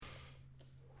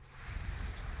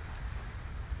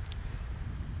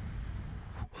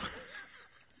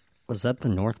Was that the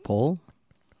North Pole?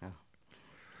 Oh.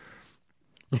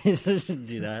 Just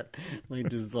do that.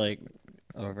 Just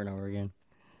over and over again.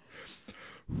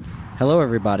 Hello,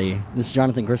 everybody. This is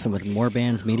Jonathan Grissom with More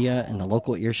Bands Media and the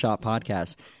Local Earshot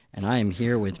Podcast. And I am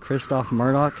here with Christoph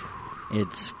Murdoch.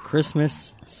 It's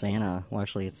Christmas Santa. Well,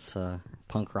 actually, it's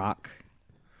punk rock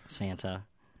Santa.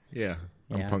 Yeah,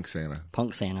 I'm Punk Santa.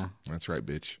 Punk Santa. That's right,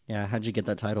 bitch. Yeah, how'd you get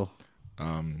that title?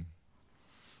 You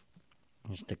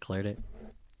just declared it.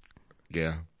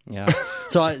 Yeah. Yeah.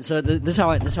 This is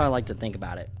how I like to think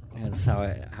about it. And this is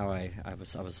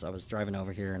I was driving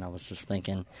over here and I was just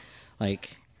thinking,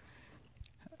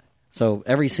 so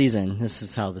every season this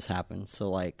is how this happens.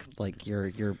 So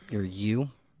you're you,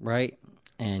 right?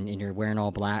 And you're wearing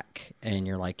all black and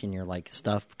you're in your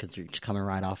stuff because you're just coming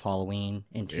right off Halloween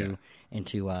into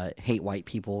hate white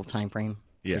people time frame.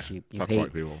 Yeah. You fuck hate,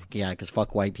 white people. Yeah, because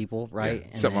fuck white people, right?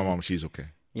 Yeah. Except my mom, she's okay.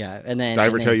 Yeah, and then did I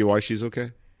ever tell you why she's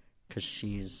okay?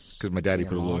 Because my daddy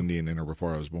put a little Indian in her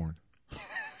before I was born.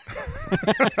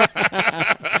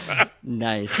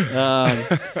 Nice.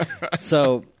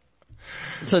 So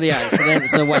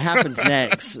what happens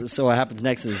next? So what happens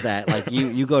next is that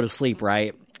you go to sleep,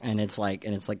 right? And it's like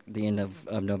the end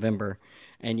of November,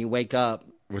 and you wake up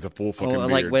with a full fucking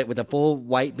beard. with a full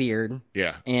white beard.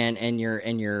 Yeah. And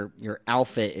your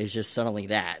outfit is just suddenly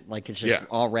that. It's just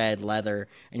all red leather,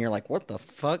 and you're like, what the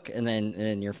fuck? And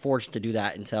then you're forced to do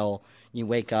that until you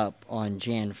wake up on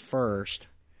Jan 1st,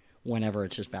 whenever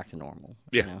it's just back to normal.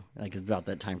 Yeah. You know? It's about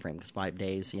that time frame, because 5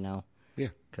 days, Yeah.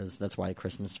 Because that's why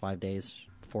Christmas is 5 days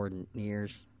before New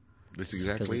Year's. That's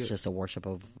exactly Because it's just a worship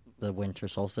of the winter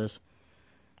solstice.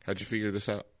 How'd you figure this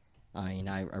out? I mean,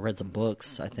 I read some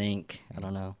books, I think. I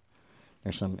don't know.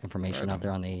 There's some information out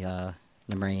there on the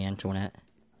Marie Antoinette.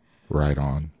 Right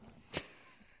on.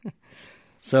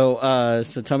 So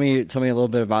tell me a little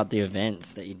bit about the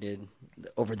events that you did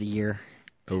over the year.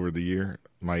 Over the year,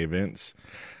 my events,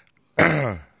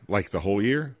 like the whole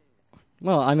year.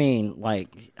 Well, I mean,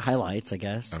 highlights, I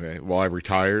guess. Okay. Well, I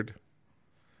retired.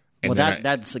 Well,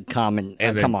 that's a common.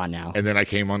 Come on now. And then I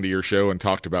came onto your show and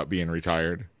talked about being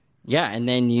retired. Yeah, and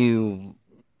then you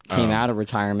came out of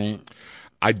retirement.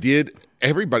 I did.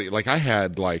 Everybody, I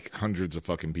had hundreds of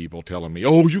fucking people telling me,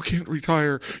 "Oh, you can't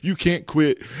retire, you can't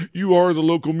quit, you are the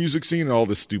local music scene," and all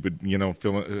this stupid,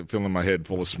 filling my head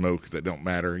full of smoke that don't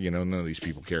matter. None of these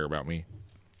people care about me.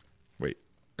 Wait,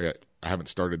 I haven't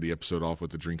started the episode off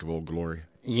with the drink of Old Glory.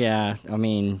 Yeah, I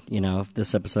mean,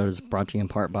 this episode is brought to you in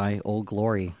part by Old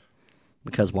Glory.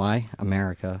 Because why?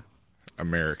 America.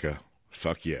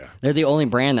 Fuck yeah. They're the only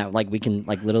brand that we can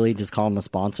literally just call them a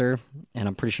sponsor, and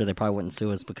I'm pretty sure they probably wouldn't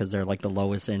sue us because they're the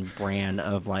lowest end brand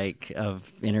of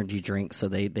of energy drinks. So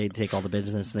they take all the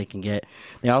business they can get.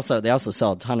 They also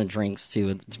sell a ton of drinks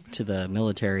to the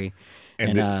military,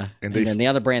 and then the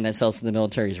other brand that sells to the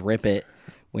military is Rip It.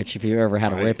 Which, if you ever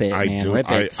had a Rip It, Rip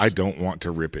It. I don't want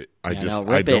to rip it. I don't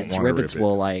want to Rip rip It's it.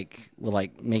 will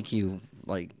make you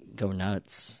go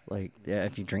nuts.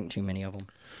 If you drink too many of them.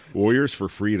 Warriors for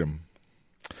freedom.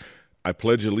 I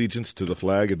pledge allegiance to the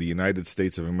flag of the United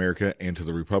States of America and to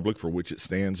the republic for which it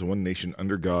stands, one nation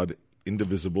under God,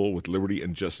 indivisible, with liberty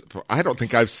and justice. I don't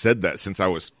think I've said that since I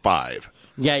was 5.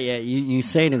 Yeah. You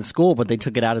say it in school, but they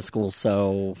took it out of school,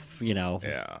 so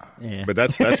Yeah. But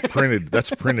that's printed.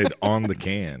 That's printed on the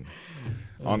can.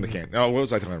 On the can. Oh, what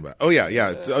was I talking about? Oh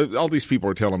yeah. All these people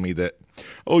are telling me that,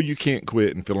 oh, you can't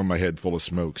quit, and filling my head full of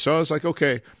smoke. So I was like,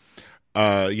 okay,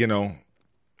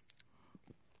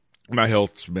 my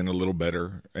health's been a little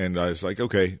better, and I was like,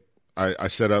 okay. I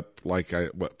set up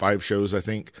 5 shows, I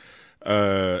think,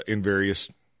 in various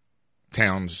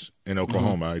towns in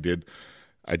Oklahoma. Mm-hmm.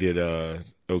 I did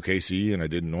OKC, and I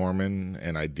did Norman,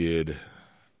 and I did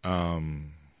I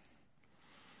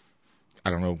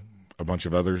don't know, a bunch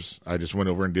of others. I just went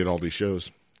over and did all these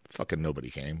shows. Fucking nobody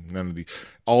came.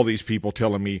 All these people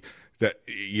telling me that,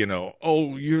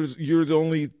 oh, you're the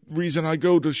only reason I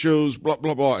go to shows, blah,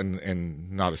 blah, blah.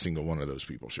 And not a single one of those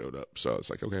people showed up. So it's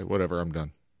like, okay, whatever, I'm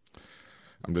done.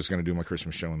 I'm just going to do my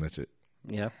Christmas show, and that's it.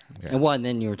 Yeah. And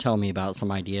then you were telling me about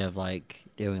some idea of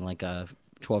doing a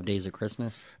 12 Days of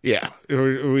Christmas. Yeah.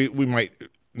 We might,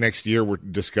 next year we're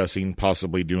discussing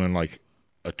possibly doing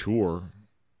a tour,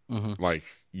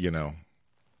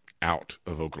 out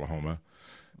of Oklahoma.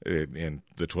 In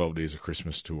the 12 Days of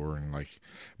Christmas tour, and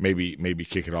maybe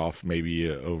kick it off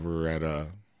over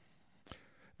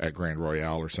at Grand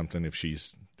Royale or something, if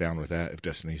she's down with that, if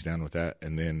Destiny's down with that,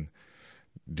 and then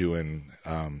doing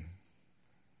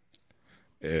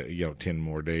 10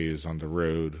 more days on the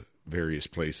road, various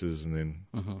places, and then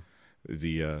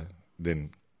the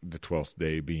 12th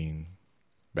day being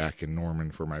back in Norman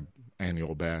for my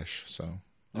annual bash. So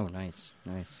Oh, nice.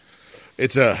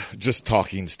 It's just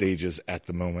talking stages at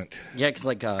the moment. Yeah, because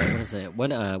what is it?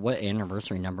 What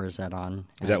anniversary number is that on?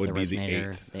 That would be the Resonator?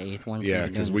 8th. The 8th one. Yeah,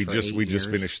 because we just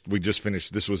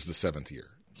finished. This was the 7th year.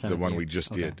 The one we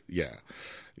just did. Yeah.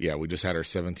 We just had our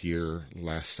 7th year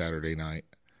last Saturday night,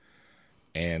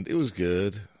 and it was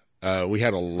good. We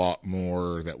had a lot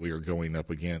more that we were going up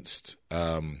against.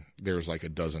 There was like a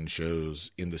dozen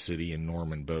shows in the city in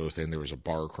Norman both, and there was a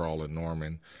bar crawl in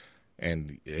Norman,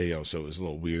 and so it was a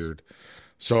little weird.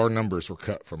 So our numbers were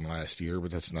cut from last year,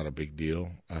 but that's not a big deal.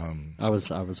 I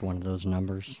was one of those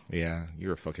numbers. Yeah,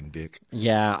 you're a fucking dick.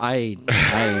 Yeah, I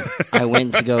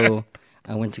went to go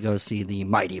see the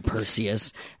mighty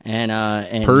Perseus,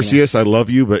 and Perseus, I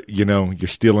love you, but you're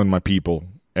stealing my people,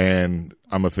 and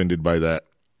I'm offended by that.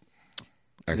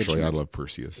 Actually, I love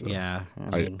Perseus. So. Yeah,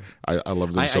 I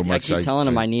love them so much. I keep telling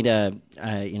him I need a,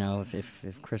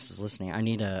 if Chris is listening, I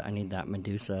need that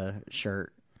Medusa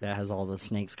shirt that has all the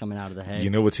snakes coming out of the head. You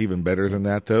know what's even better than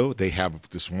that, though? They have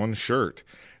this one shirt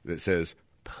that says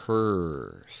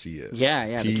Perseus.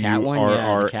 Yeah, the cat one.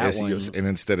 Yeah, the cat one. And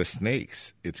instead of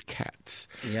snakes, it's cats.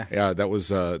 Yeah, that was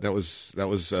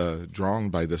drawn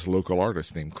by this local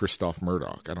artist named Christoph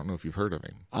Murdoch. I don't know if you've heard of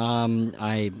him.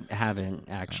 I haven't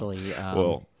actually.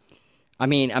 Well,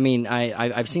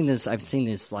 I've seen this. I've seen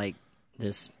this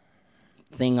this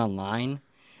thing online,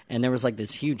 and there was like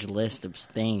this huge list of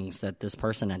things that this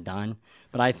person had done.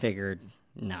 But I figured,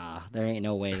 nah, there ain't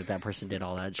no way that person did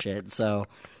all that shit. So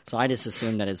I just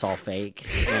assume that it's all fake.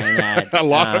 And that, a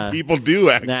lot of people do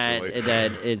actually.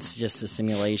 That it's just a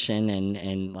simulation,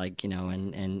 and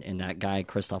that guy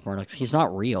Christoph Murdoch, he's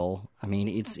not real. I mean,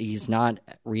 he's not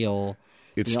real.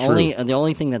 It's true. The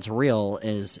only thing that's real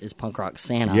is punk rock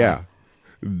Santa. Yeah.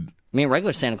 I mean,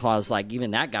 regular Santa Claus, like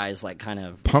even that guy is like kind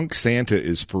of Punk Santa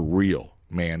is for real,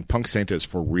 man. Punk Santa is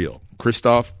for real.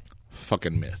 Christoph,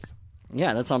 fucking myth.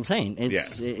 Yeah, that's what I'm saying.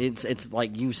 It's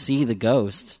like you see the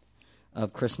ghost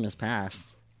of Christmas past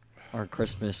or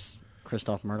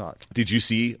Christoph Murdoch. Did you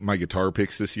see my guitar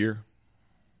picks this year?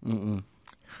 Mm-mm.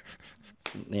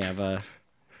 They have a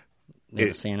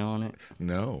Santa on it?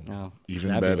 No.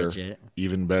 Even better. Legit.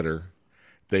 Even better.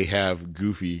 They have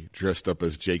Goofy dressed up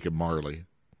as Jacob Marley.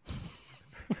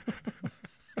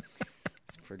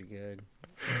 It's pretty good.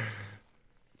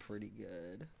 Pretty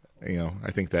good.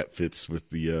 I think that fits with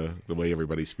the way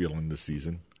everybody's feeling this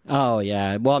season. Oh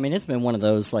yeah. Well, I mean, it's been one of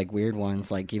those like weird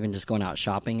ones, like even just going out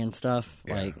shopping and stuff.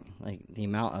 Yeah. Like the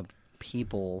amount of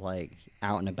people like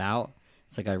out and about.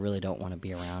 It's like I really don't want to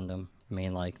be around them. I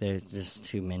mean, like there's just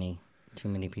too many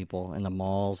people in the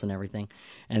malls and everything.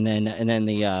 And then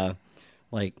the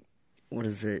like, what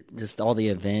is it? Just all the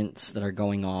events that are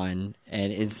going on,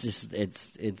 and it's just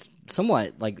it's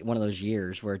somewhat like one of those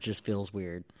years where it just feels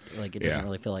weird. Like it doesn't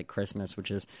really feel like Christmas,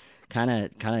 which is kind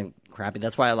of crappy.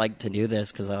 That's why I like to do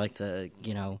this, because I like to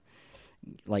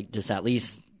like just at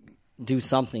least do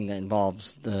something that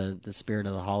involves the spirit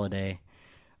of the holiday.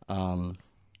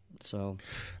 So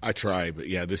I try, but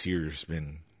yeah, this year's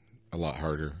been a lot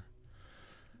harder.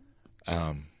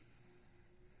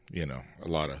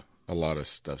 A lot of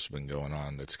stuff's been going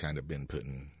on that's kind of been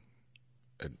putting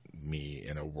me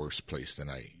in a worse place than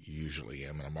I usually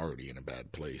am, and I'm already in a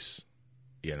bad place,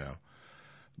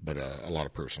 But a lot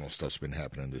of personal stuff's been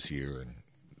happening this year, and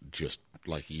just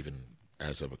like even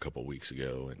as of a couple weeks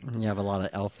ago. And you have a lot of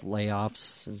elf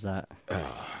layoffs. Is that?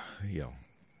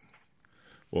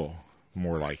 Well,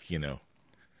 more like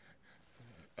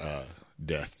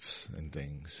deaths and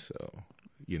things. So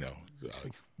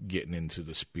getting into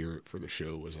the spirit for the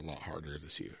show was a lot harder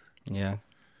this year. Yeah.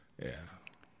 Yeah.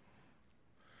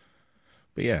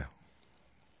 But yeah.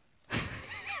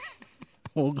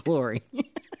 Oh, glory.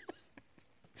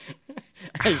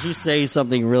 As you say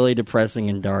something really depressing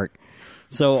and dark.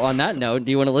 So on that note,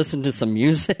 do you want to listen to some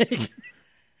music?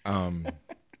 Can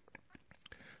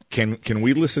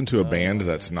we listen to a band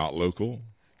that's not local?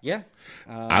 Yeah.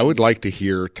 I would like to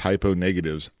hear Typo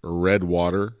Negative's Red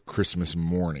Water Christmas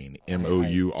Morning, Mourning.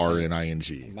 You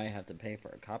might have to pay for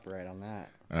a copyright on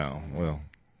that. Oh, well,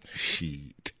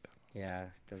 shit. Yeah,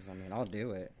 because I'll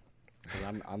do it. 'Cause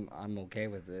I'm okay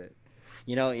with it.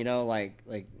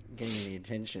 Like getting the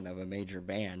attention of a major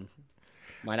band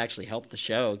might actually help the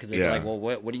show, because they'd be like, well,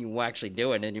 what are you actually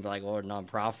doing? And you'd be like, well, we're a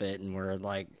nonprofit and we're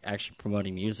like actually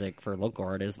promoting music for local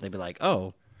artists. And they'd be like,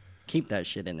 oh, keep that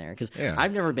shit in there, because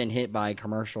I've never been hit by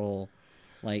commercial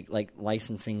like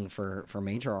licensing for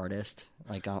major artists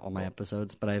like on my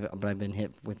episodes, but I've been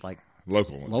hit with like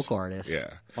local artists. Yeah.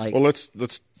 Like, well,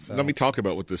 let me talk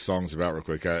about what this song's about real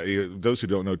quick. Those who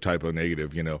don't know Typo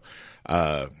Negative, the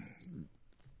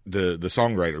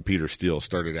songwriter Peter Steele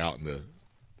started out in the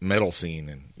metal scene,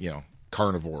 and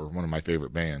Carnivore, one of my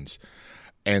favorite bands,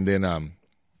 and then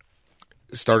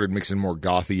started mixing more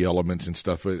gothy elements and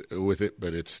stuff with it,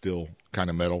 but it's still kind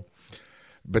of metal.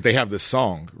 But they have this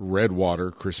song, Red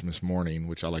Water, Christmas Morning,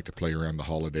 which I like to play around the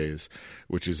holidays,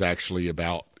 which is actually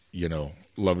about,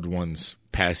 loved ones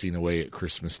passing away at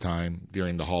Christmas time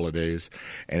during the holidays.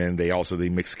 And then they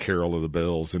mix Carol of the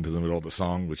Bells into the middle of the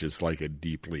song, which is like a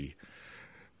deeply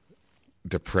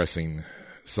depressing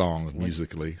song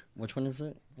musically. Which one is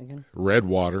it again? Red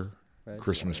Water,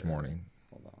 Christmas Morning.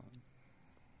 Hold on.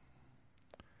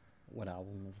 What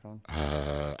album is it on?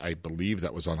 I believe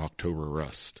that was on October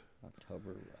Rust. October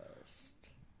Rust.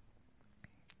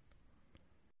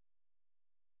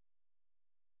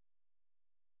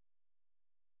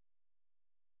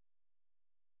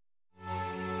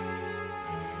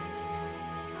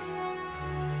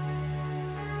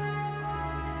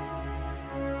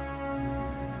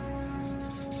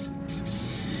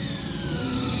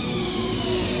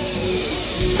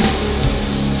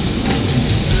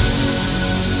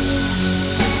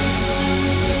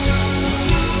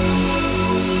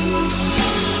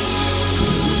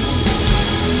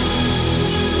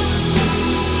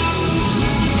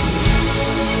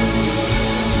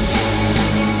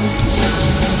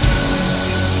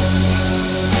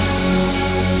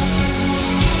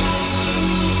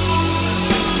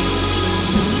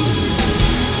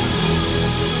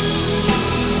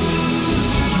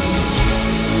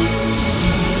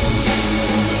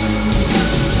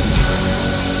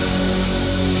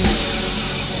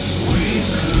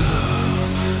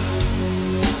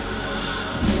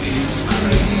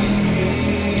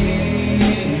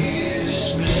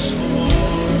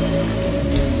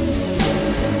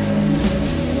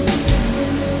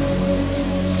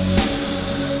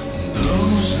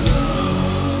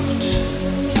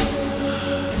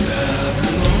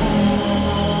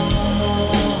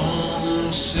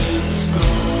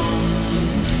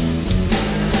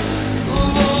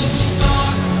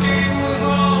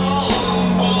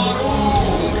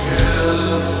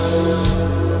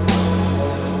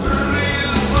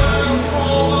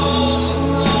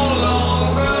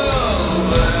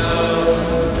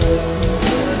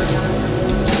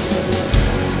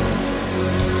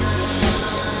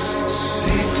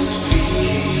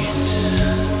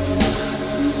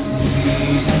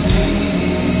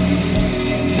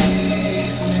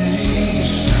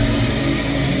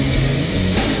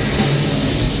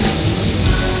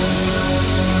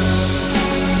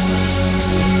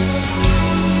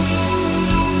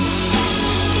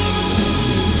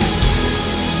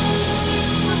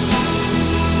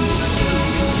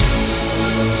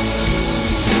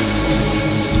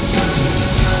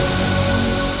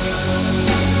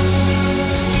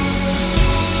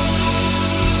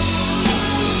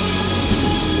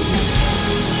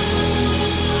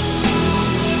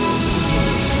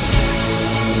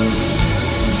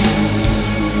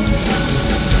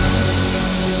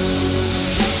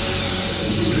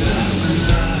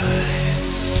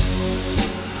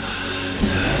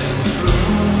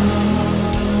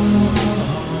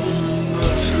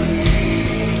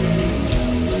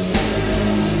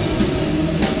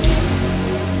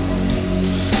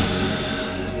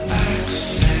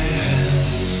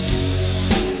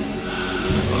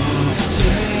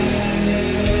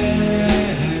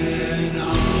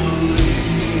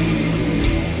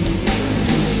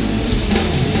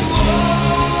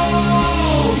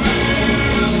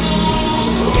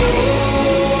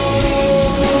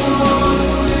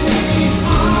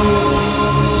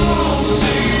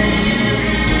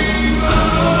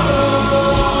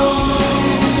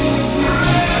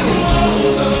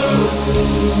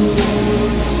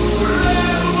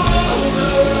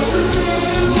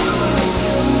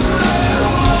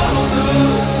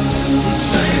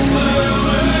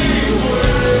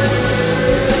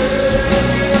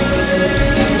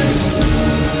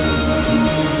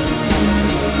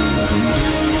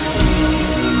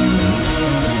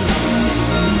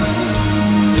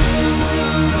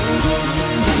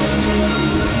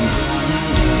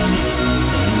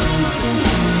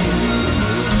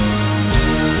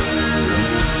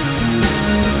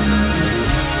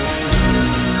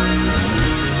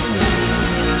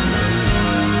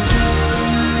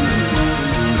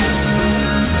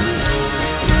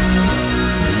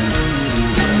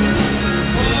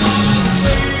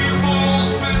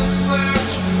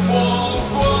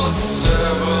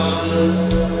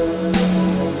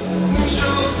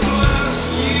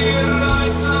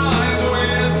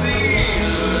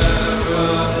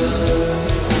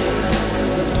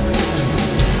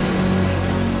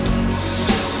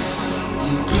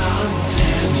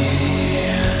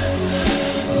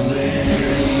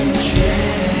 Mary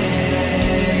Jane.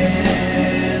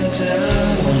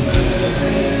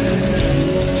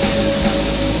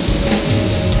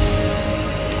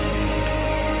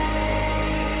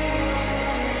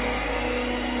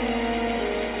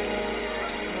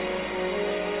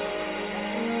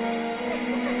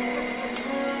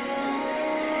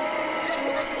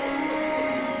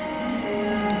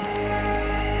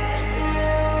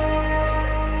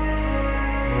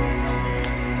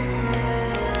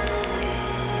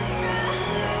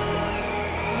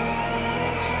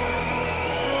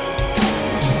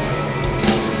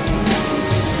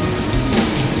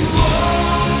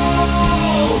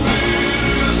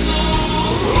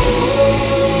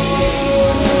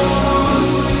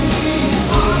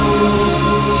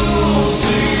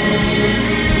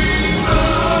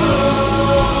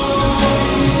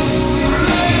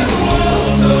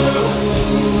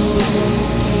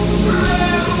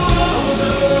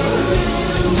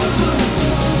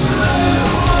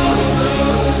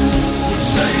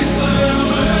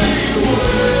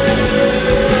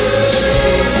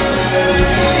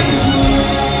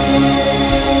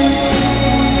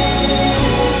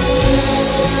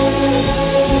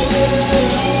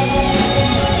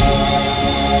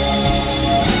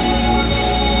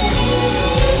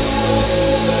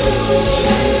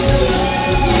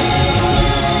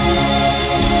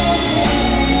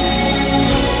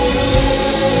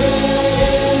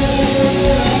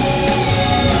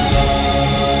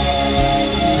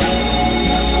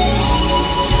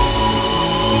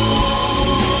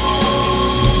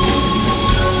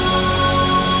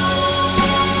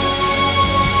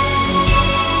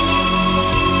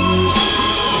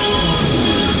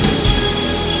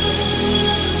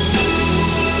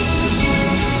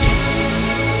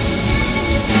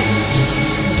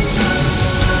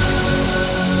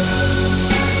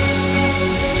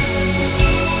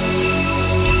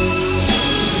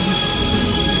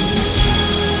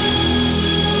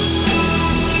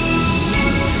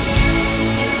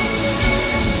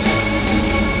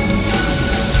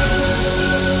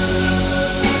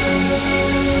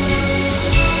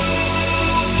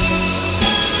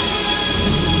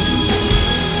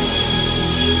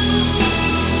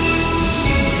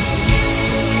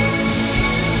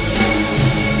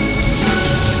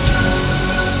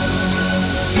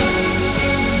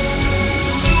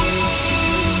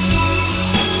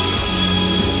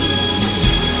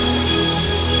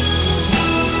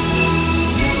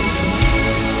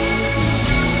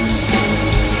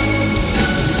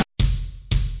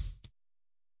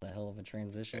 The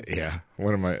transition. Yeah,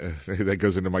 one of my that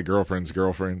goes into my girlfriend's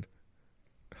girlfriend.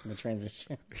 The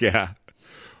transition. Yeah.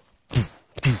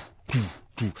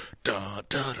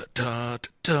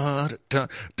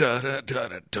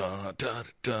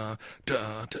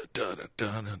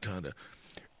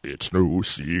 It's no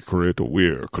secret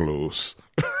we're close.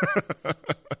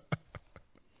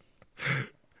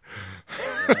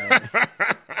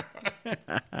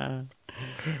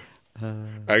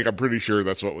 I'm pretty sure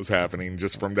that's what was happening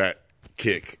just from that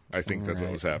kick. I think that's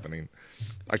what was happening.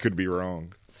 I could be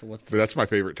wrong. So but that's my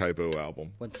favorite Typo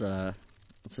album. What's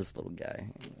this little guy?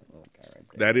 Little guy right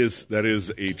there. That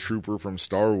is a trooper from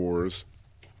Star Wars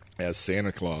as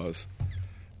Santa Claus,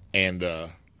 and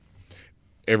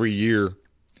every year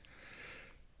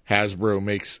Hasbro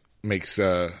makes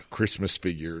Christmas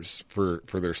figures for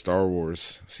their Star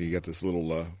Wars. So you got this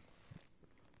little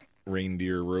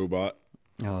reindeer robot.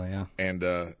 Oh yeah, and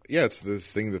yeah, it's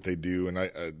this thing that they do, and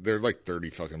they're like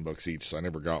 $30 each. So I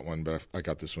never got one, but I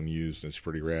got this one used, and it's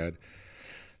pretty rad.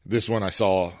 This one I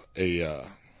saw a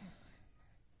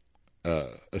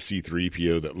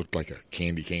C-3PO that looked like a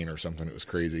candy cane or something. It was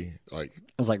crazy. Like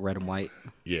it was like red and white.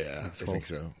 Yeah, I think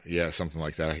so. Yeah, something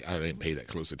like that. I didn't pay that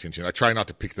close attention. I try not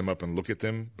to pick them up and look at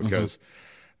them because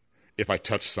if I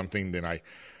touch something, then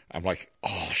I'm like,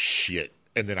 oh shit,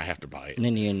 and then I have to buy it. And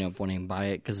then you end up wanting to buy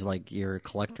it because like you're a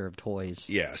collector of toys.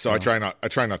 Yeah, so I try not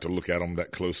to look at them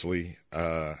that closely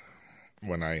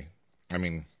when I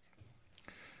mean.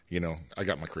 You know, I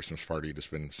got my Christmas party to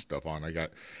spend stuff on. I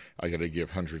got to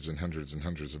give hundreds and hundreds and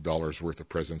hundreds of dollars worth of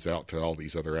presents out to all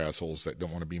these other assholes that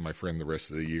don't want to be my friend the rest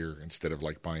of the year instead of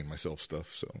like buying myself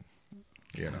stuff. So,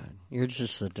 you know, you're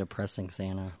just a depressing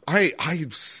Santa.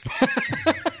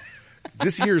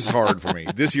 This year's hard for me.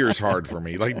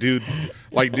 Like, dude,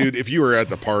 if you were at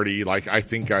the party, like, I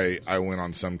think I went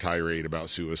on some tirade about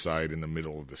suicide in the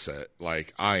middle of the set.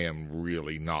 Like, I am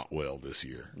really not well this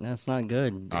year. That's not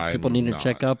good. People need to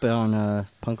check up on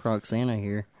Punk Rock Santa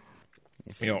here.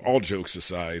 You know, all jokes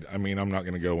aside, I mean, I'm not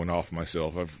going to go and off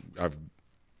myself. I've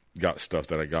got stuff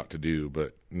that I got to do,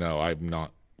 but no, I'm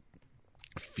not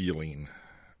feeling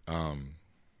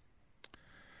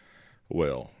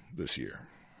well this year.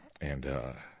 And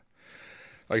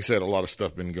like I said, a lot of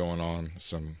stuff been going on.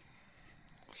 Some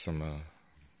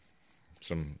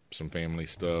family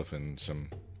stuff and some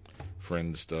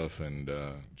friend stuff, and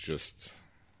just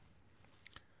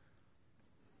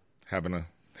having a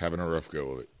rough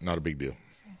go of it. Not a big deal.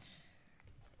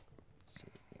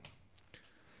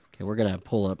 Okay, we're gonna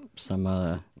pull up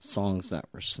some songs that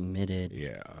were submitted.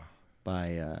 Yeah.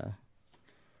 By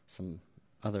some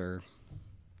other.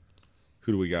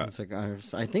 Who do we got?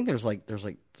 I think there's like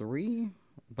 3,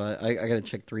 but I got to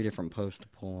check 3 different posts to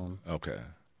pull them. Okay.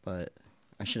 But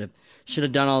I should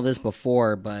have done all this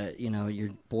before. But you know, your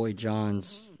boy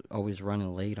John's always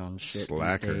running late on shit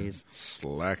these days.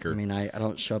 Slacker. I mean, I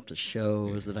don't show up to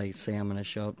shows that I say I'm going to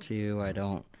show up to. I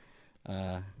don't.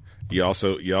 You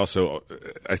also.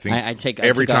 I think I take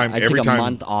every time a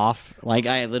month off. Like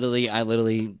I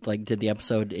literally like did the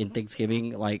episode in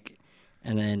Thanksgiving. Like.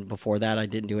 And then before that, I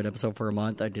didn't do an episode for a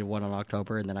month. I did one in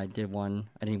October, and then I did one.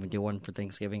 I didn't even do one for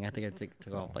Thanksgiving. I think I took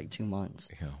off like 2 months.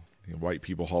 Yeah, the white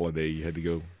people holiday. You had to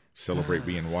go celebrate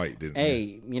being white, didn't you?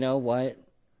 Hey, you know what?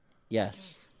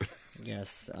 Yes,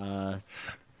 yes. I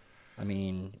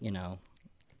mean, you know,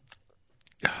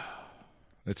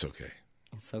 it's okay.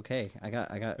 It's okay.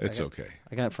 Okay.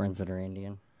 I got friends that are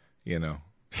Indian. You know.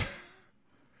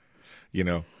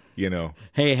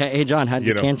 Hey, John, how'd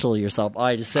you cancel yourself? Oh,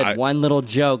 I just said one little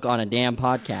joke on a damn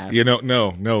podcast. You know,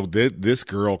 no. This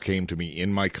girl came to me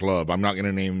in my club. I'm not going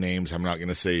to name names. I'm not going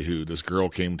to say who. This girl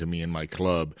came to me in my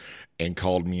club and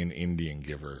called me an Indian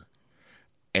giver.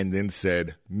 And then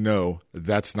said, no,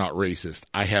 that's not racist.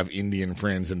 I have Indian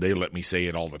friends and they let me say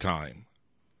it all the time.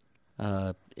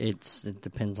 It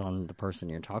depends on the person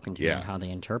you're talking to and how they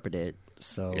interpret it.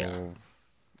 So,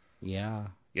 yeah.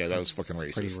 Yeah, that was fucking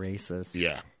racist. Pretty racist.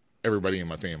 Yeah. Everybody in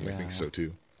my family thinks so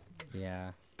too.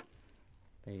 Yeah.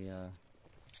 They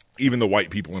even the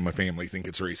white people in my family think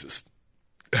it's racist.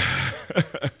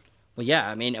 Well, yeah,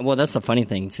 I mean, that's the funny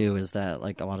thing too is that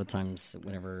like a lot of times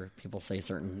whenever people say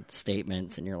certain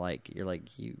statements and you're like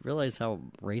you realize how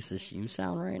racist you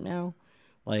sound right now?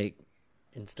 Like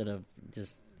instead of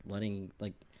just letting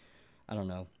like I don't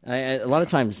know. A lot of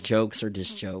times jokes are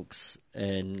just jokes,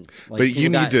 and like, but you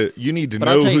need to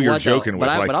know who you're joking with.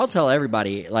 But I'll tell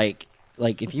everybody like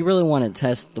if you really want to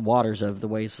test the waters of the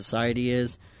way society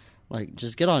is, like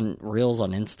just get on Reels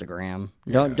on Instagram.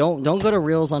 Don't go to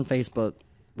Reels on Facebook.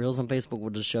 Reels on Facebook will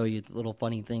just show you little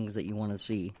funny things that you want to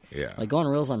see. Yeah. Like go on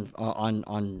Reels on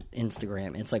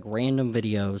Instagram. It's like random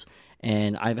videos,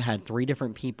 and I've had 3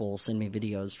 different people send me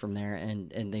videos from there,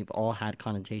 and they've all had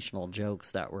connotational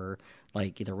jokes that were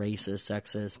like either racist,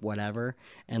 sexist, whatever.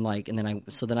 And then I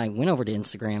went over to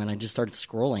Instagram and I just started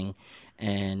scrolling,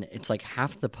 and it's like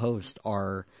half the posts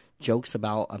are jokes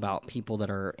about people that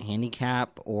are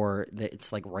handicapped, or that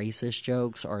it's like racist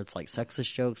jokes, or it's like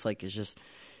sexist jokes. Like it's just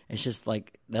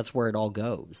like that's where it all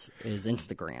goes, is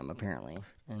Instagram apparently.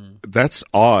 And that's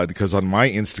odd because on my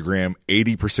Instagram,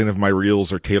 80% of my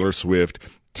reels are Taylor Swift,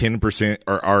 10%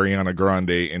 are Ariana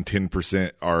Grande, and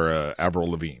 10% are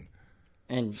Avril Lavigne.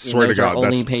 And swear those to God, are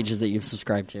only pages that you've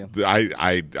subscribed to.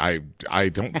 I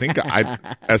don't think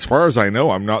as far as I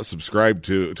know, I'm not subscribed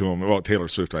to them. Well, Taylor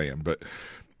Swift I am, but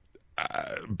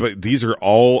these are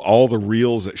all the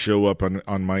reels that show up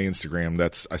on my Instagram.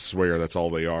 I swear that's all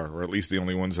they are, or at least the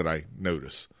only ones that I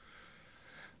notice.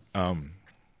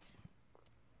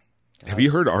 Have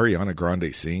you heard Ariana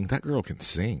Grande sing? That girl can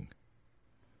sing.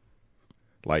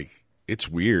 Like, it's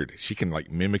weird. She can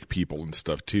like mimic people and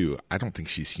stuff too. I don't think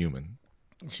she's human.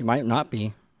 She might not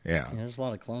be. Yeah. There's a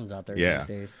lot of clones out there these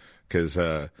days. Because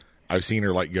I've seen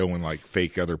her like go and like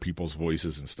fake other people's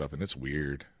voices and stuff, and it's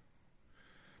weird.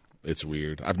 It's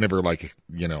weird. I've never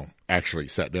actually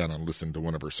sat down and listened to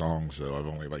one of her songs, though. I've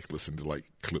only like listened to like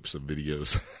clips of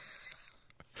videos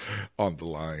on the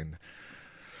line.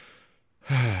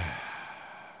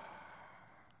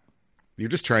 You're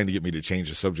just trying to get me to change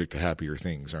the subject to happier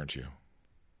things, aren't you?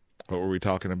 What were we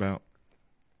talking about?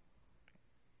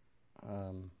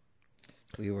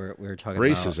 We were talking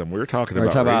racism. About, we were talking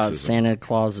about racism. Santa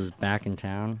Claus is back in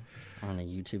town on a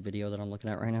YouTube video that I'm looking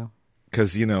at right now.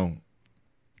 Because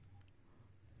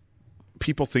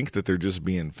people think that they're just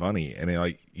being funny, and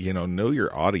know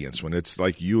your audience. When it's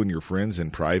like you and your friends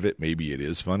in private, maybe it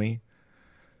is funny,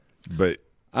 but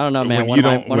I don't know, man. When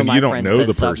one of my you don't friends know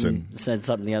the person said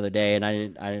something the other day, and I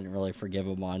didn't really forgive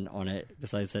him on it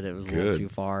because I said it was a little too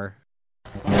far.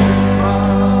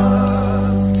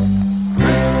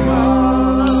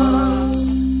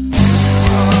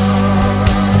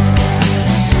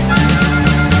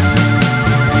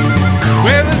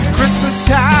 Well, it's Christmas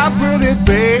time, pretty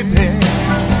baby,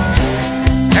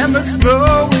 and the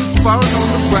snow is falling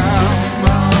on the ground.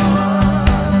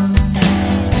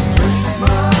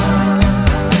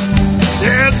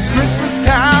 Yeah, it's Christmas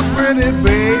time, pretty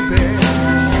baby,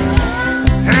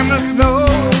 and the snow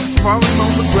is falling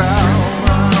on the ground.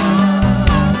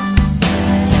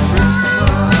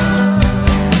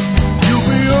 You'll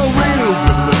be a real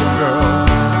good little girl.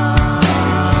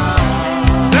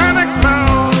 Santa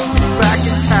Claus is back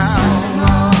in town.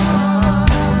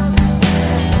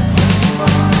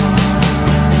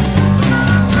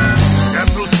 Got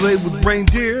no sleigh with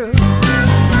reindeer,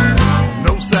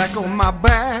 no sack on my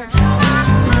back.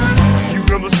 You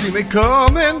gonna see me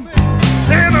coming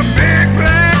in a big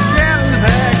black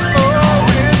Cadillac. Oh,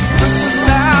 it's Christmas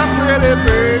time, pretty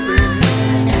baby,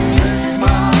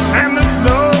 and the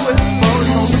snow is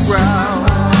falling on the ground.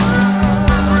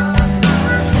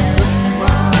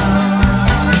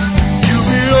 You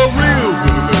be a real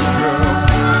good little girl.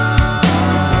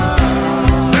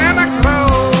 Santa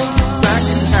Claus is back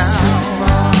in town.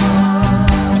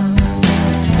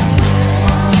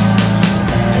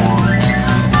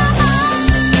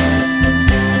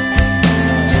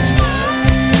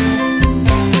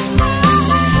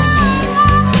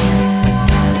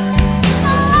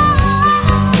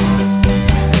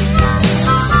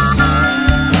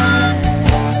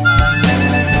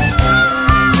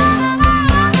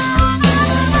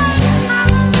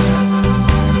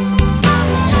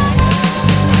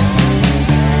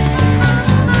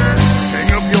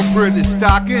 Pretty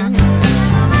stockings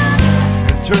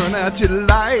and turn out your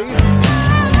light.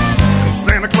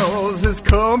 Santa Claus is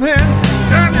coming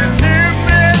down your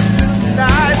chimney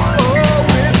tonight. Oh,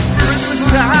 it's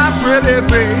Christmas time, pretty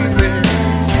baby,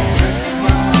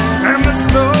 and the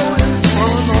snow is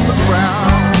falling on the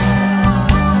ground.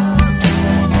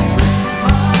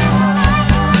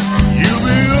 You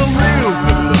be a real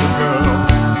good little girl.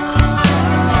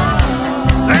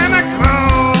 Santa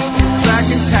Claus is back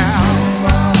in town.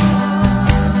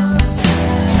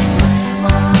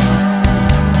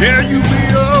 Yeah, you be a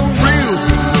real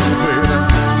good lady.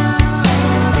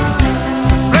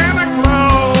 Santa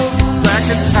Claus is back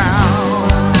in town.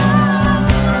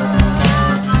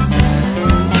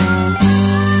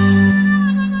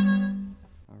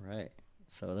 All right,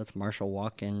 so that's Marshall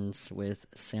Watkins with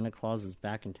Santa Claus is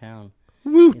back in town.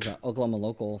 Woot. He's an Oklahoma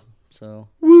local, so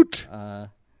Woot. let's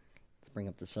bring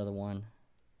up this other one.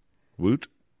 Woot.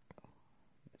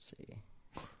 Let's see.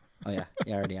 Oh yeah,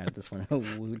 I already added this one.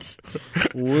 Woot,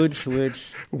 woot,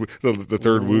 woot. The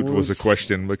third woot was a Woots.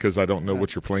 question because I don't know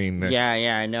what you're playing next.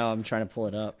 Yeah, I know. I'm trying to pull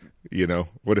it up. You know,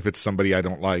 what if it's somebody I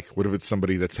don't like? What if it's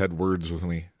somebody that's had words with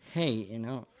me? Hey,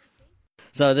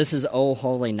 So this is "Oh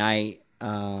Holy Night."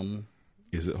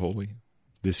 Is it holy?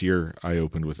 This year I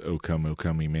opened with O Come,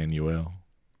 Emmanuel.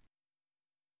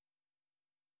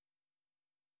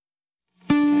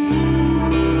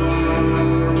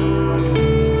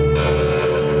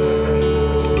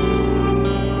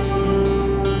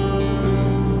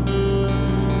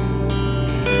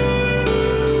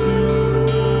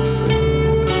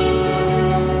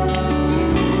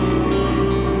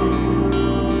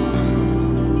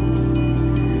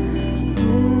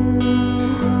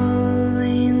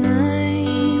 Holy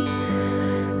night,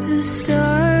 the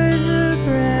stars are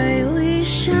brightly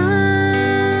shining.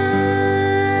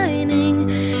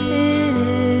 It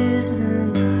is the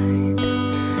night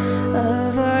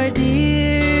of our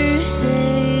dear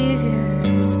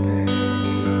Savior's birth.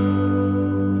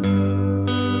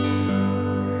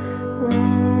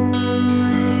 One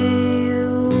way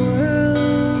the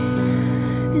world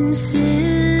in sin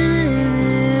and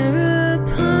error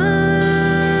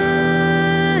pining,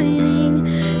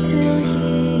 till He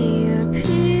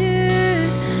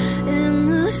appeared and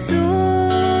the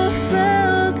soul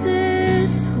felt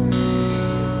its worth.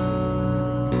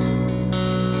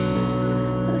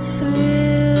 A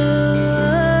thrill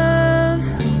of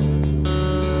hope,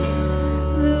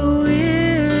 the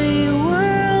weary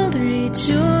world rejoices,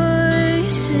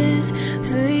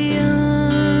 for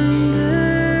yonder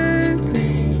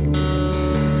breaks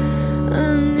a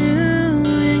new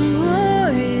and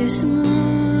glorious morn.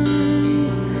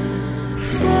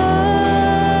 Fall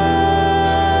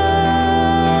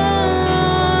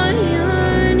on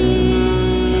your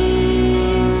knees,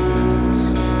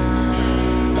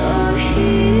 oh,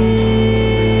 hear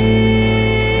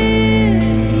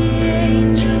the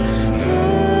angel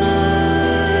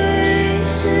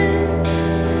voices,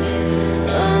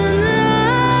 oh,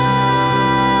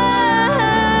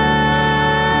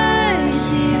 night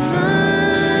divine,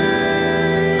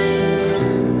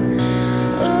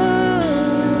 oh,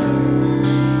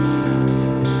 night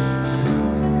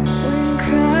when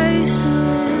Christ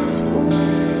was born,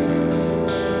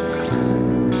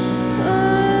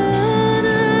 oh,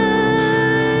 night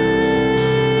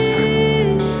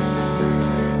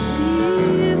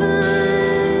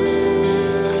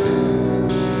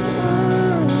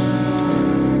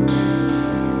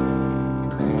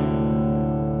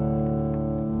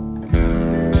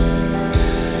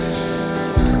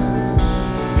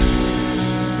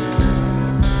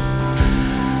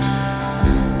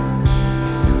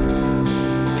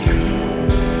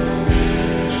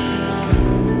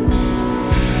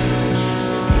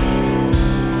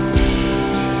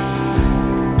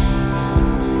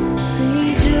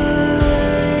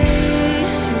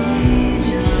rejoice,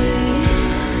 rejoice,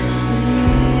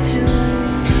 rejoice.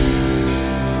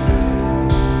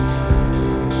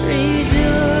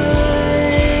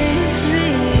 Rejoice,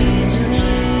 rejoice, rejoice.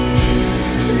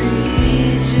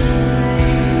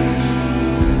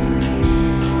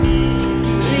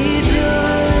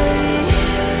 Rejoice,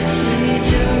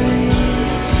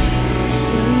 rejoice,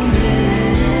 Emmanuel.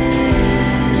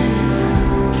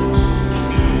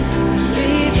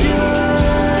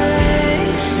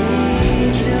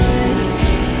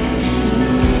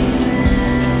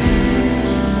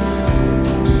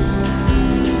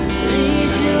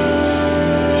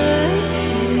 Rejoice,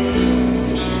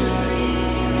 rejoice,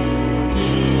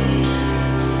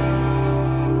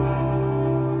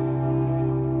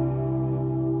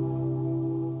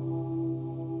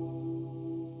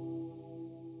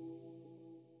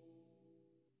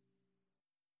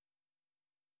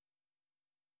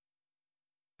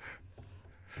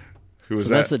 Who was So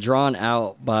that? that's a drawn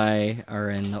out by, or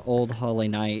in the Old Holy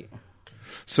Night.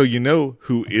 So you know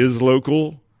who is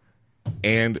local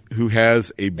and who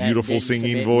has a That beautiful did singing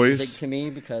submit voice, music to me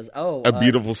because a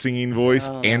beautiful singing voice,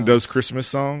 and does Christmas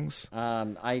songs.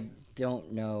 I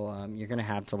don't know. You're gonna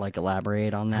have to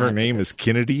elaborate on that. Her name is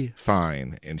Kennedy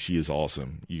Fine, and she is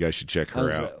awesome. You guys should check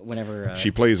her out. Whenever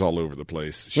She plays all over the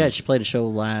place. yeah, She's- she played a show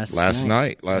last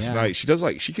night. Yeah. She does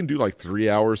she can do 3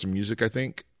 hours of music, I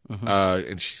think.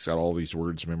 And she's got all these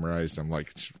words memorized. I'm like,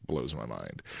 it blows my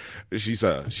mind. She's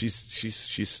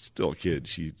still a kid.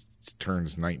 She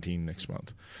turns 19 next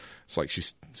month. It's like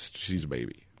she's a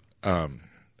baby.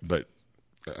 But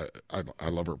I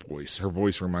love her voice. Her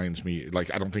voice reminds me,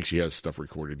 I don't think she has stuff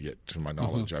recorded yet, to my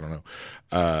knowledge. I don't know.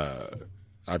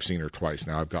 I've seen her twice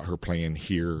now. I've got her playing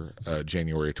here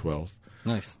January 12th.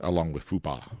 Nice. Along with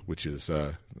Fupa, which is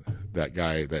that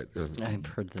guy that I've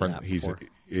heard that before.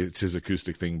 it's his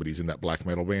acoustic thing, but he's in that black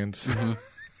metal band. So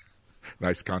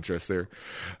nice contrast there.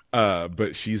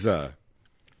 But she's her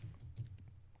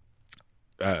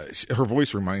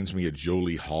voice reminds me of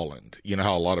Jolie Holland. You know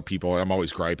how a lot of people, I'm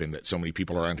always griping that so many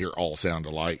people around here all sound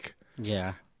alike.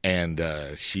 Yeah. And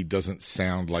she doesn't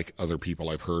sound like other people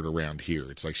I've heard around here.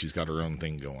 It's like she's got her own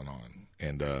thing going on.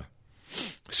 And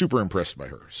super impressed by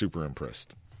her. Super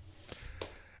impressed.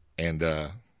 And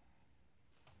I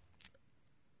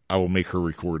will make her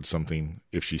record something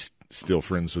if she's still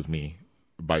friends with me.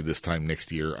 By this time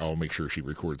next year, I'll make sure she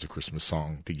records a Christmas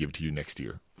song to give to you next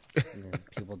year. And then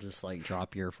people just like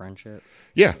drop your friendship.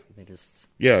 Yeah. They just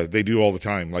They do all the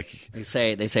time. Like they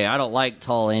say I don't like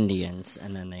tall Indians,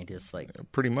 and then they just like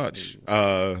pretty much.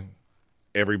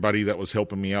 Everybody that was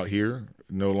helping me out here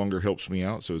no longer helps me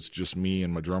out, so it's just me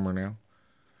and my drummer now.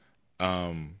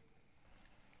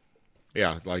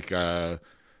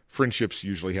 Friendships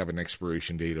usually have an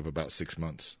expiration date of about 6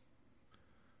 months.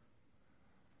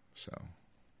 So,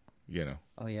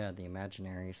 oh yeah, the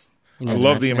Imaginaries. I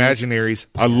love the Imaginaries.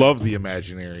 I love the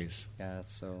Imaginaries. Yeah,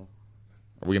 so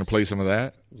Are we going to play some of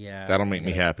that? yeah, That'll make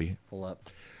me happy. pull up.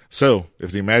 So,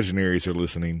 if the Imaginaries are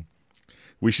listening,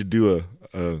 we should do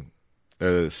a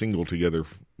single together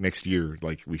next year.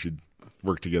 Like, we should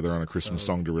work together on a Christmas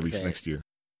song to release say- next year.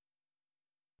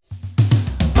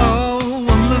 Oh,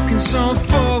 I'm looking so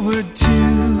forward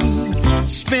to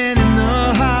spending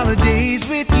the holidays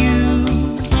with you.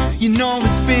 You know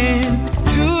it's been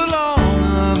too long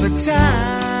of a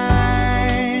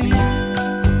time.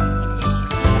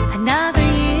 Another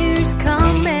year's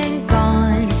come and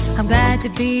gone. I'm glad to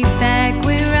be back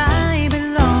where I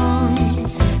belong.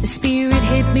 The spirit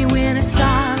hit me when I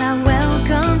saw that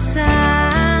welcome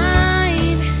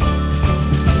sign.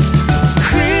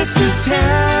 Christmas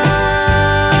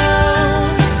town,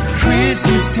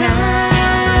 Christmas town.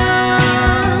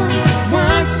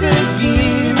 Once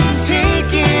again,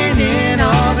 taking in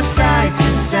all the sights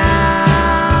and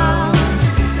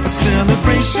sounds. A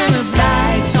celebration of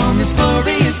lights on this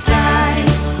glorious night.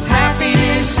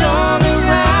 Happiness all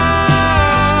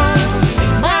around.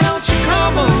 Why don't you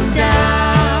come on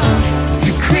down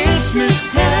to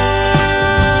Christmas town?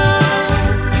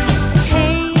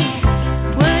 Hey,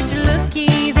 would you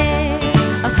looky there?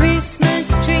 A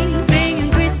Christmas tree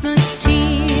bringing Christmas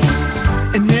cheer.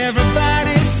 And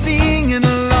everybody's singing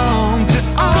along to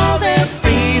all their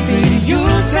favorite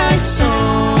Yuletide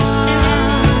songs.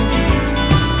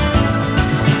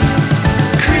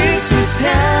 Christmas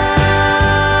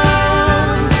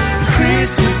town,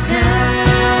 Christmas town.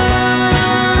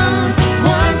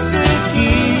 Once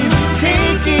again,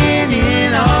 taking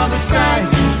in all the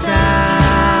sights and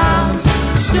sounds.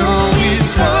 Snow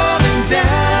is falling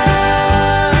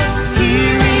down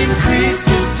here in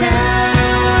Christmas town.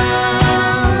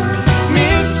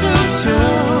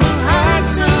 Mistletoe,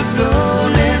 hearts aglow,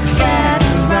 let's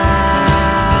gather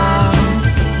round.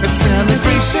 A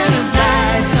celebration of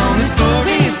lights on this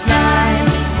glorious night.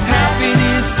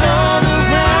 Happiness all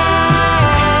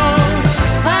around.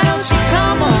 Why don't you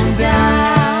come on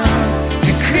down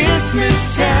to Christmas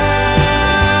town?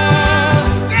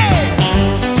 Yeah!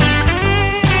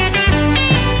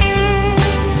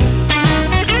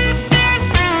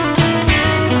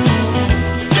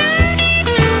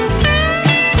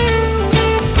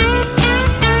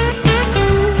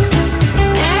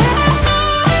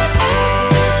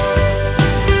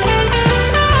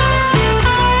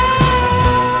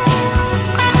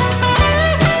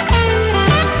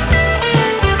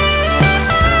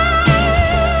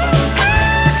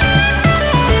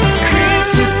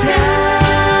 Christmas town,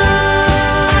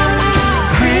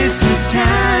 Christmas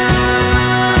town.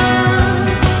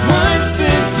 Once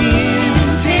again,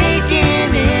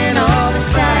 taking in all the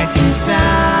sights and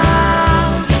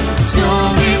sounds.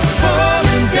 Snow is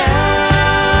falling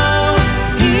down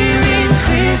here in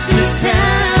Christmas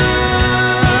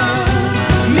town.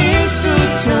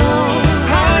 Mistletoe,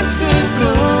 hearts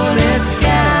aglow, let's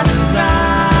gather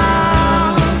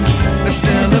round. A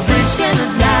celebration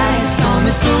of lights on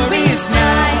this glorious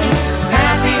night.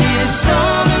 Happiness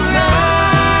all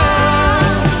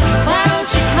around. Why don't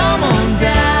you come on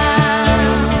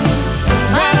down?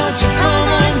 Why don't you come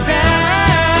on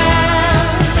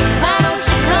down? Why don't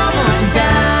you come on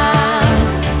down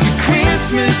to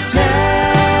Christmas town?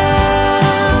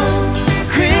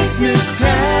 Christmas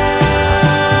town.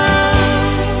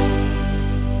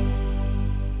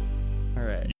 All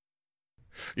right.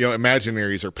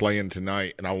 Imaginaries are playing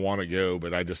tonight, and I want to go,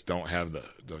 but I just don't have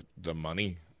the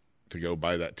money to go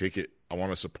buy that ticket. I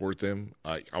want to support them.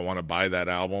 I want to buy that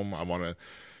album. I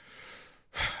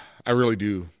really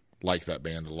do like that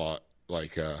band a lot.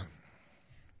 Like,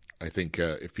 I think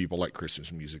if people like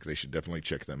Christmas music, they should definitely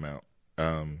check them out.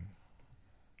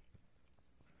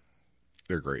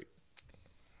 They're great.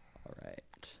 All right.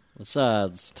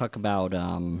 Let's talk about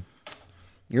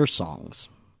your songs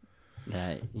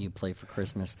that you play for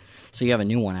Christmas. So you have a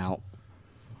new one out.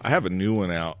 I have a new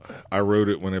one out. I wrote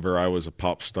it whenever I was a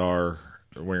pop star,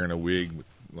 wearing a wig,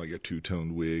 like a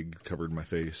two-toned wig, covered my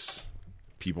face.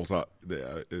 People thought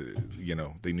that,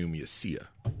 they knew me as Sia.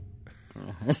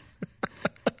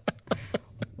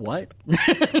 What?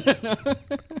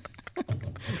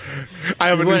 I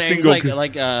have a new single.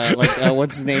 Like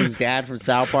what's his name's dad from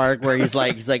South Park, where he's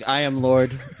like, I am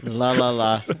Lord, la la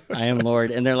la, I am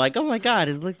Lord, and they're like, oh my God,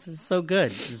 it looks so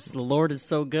good. Just, the Lord is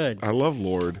so good. I love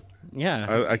Lord.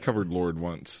 Yeah, I covered Lord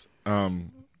once,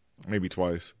 maybe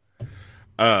twice.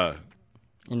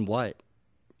 In what?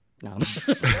 No.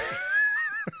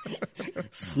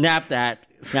 Snap,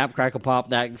 crackle,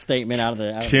 pop that statement out of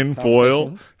the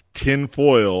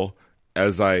tinfoil.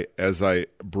 As I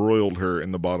broiled her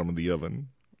in the bottom of the oven.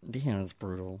 Damn, that's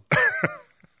brutal.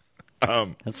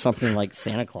 That's something like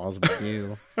Santa Claus would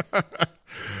do. I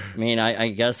mean,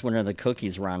 I guess when the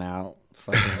cookies run out,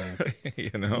 fucking,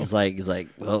 he's like,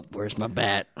 well, where's my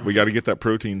bat? We got to get that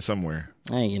protein somewhere.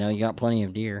 Hey, you got plenty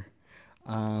of deer.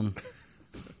 I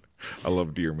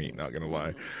love deer meat. Not gonna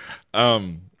lie.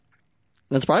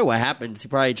 That's probably what happens. He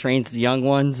probably trains the young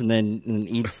ones and then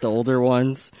eats the older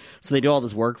ones. So they do all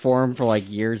this work for him for like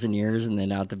years and years, and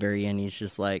then at the very end, he's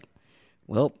just like,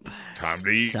 "Well, time to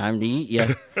eat."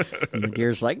 Yeah. And the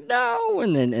deer's like, "No,"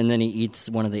 and then he eats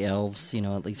one of the elves,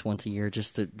 at least once a year,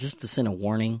 just to send a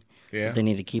warning. Yeah, they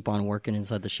need to keep on working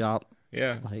inside the shop.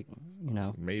 Yeah,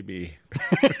 maybe.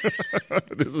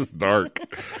 This is dark.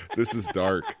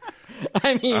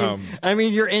 I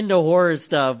mean, you're into horror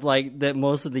stuff like that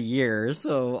most of the year,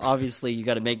 so obviously you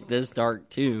got to make this dark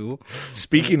too.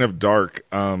 Speaking of dark,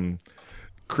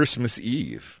 Christmas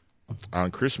Eve.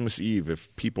 On Christmas Eve,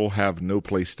 if people have no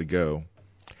place to go,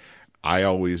 I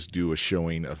always do a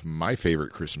showing of my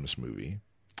favorite Christmas movie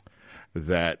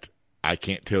that I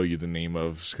can't tell you the name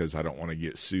of because I don't want to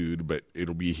get sued, but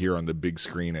it'll be here on the big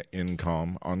screen at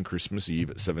Incom on Christmas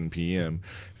Eve at 7 p.m.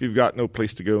 If you've got no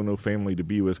place to go, no family to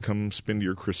be with, come spend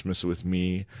your Christmas with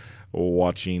me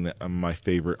watching my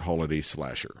favorite holiday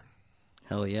slasher.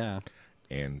 Hell yeah.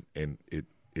 And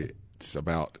it's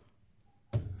about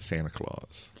Santa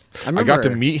Claus. I got to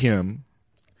meet him.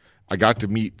 I got to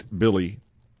meet Billy,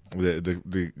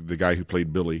 the guy who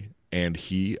played Billy, and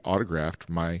he autographed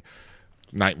my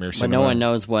Nightmare Cinema. But no one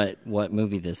knows what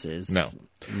movie this is. No.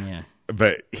 Yeah.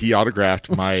 But he autographed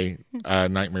my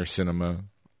Nightmare Cinema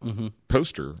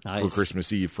poster for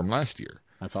Christmas Eve from last year.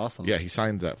 That's awesome. Yeah, he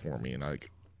signed that for me, and I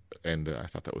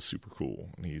thought that was super cool.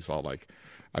 And he's all like,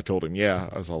 I told him, I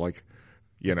was all like,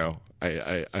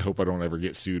 I hope I don't ever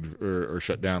get sued or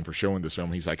shut down for showing this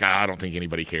film. He's like, I don't think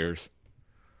anybody cares.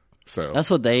 So that's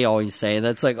what they always say.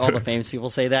 That's like all the famous people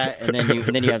say that, and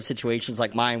then you have situations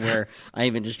like mine where I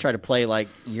even just try to play like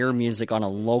your music on a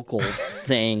local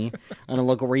thing, on a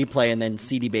local replay, and then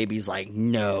CD Baby's like,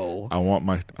 no. I want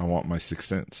my 6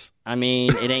 cents. I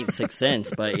mean, it ain't 6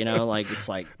 cents, but like it's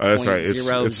like that's right. It's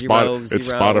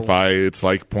Spotify. It's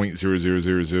like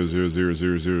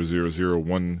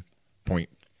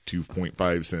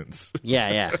 0.000000001.2.5 cents.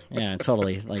 Yeah,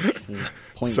 totally. Like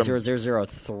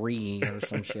 0.0003 or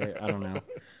some shit. I don't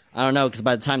know because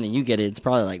by the time that you get it, it's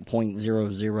probably like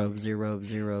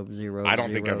 0.0000000. I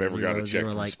don't think I've ever got a check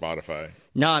from Spotify.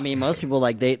 No, I mean most people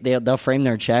like they'll frame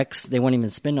their checks. They won't even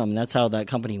spend them. That's how that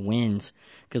company wins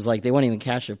because like they won't even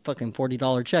cash a fucking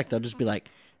 $40 check. They'll just be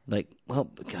like, well,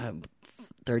 God,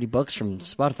 $30 from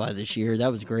Spotify this year.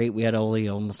 That was great. We had only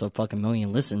almost a fucking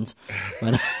million listens.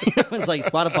 But it's like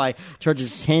Spotify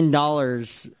charges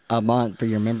 $10 a month for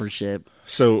your membership.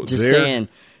 So just saying,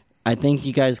 I think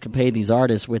you guys could pay these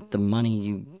artists with the money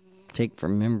you take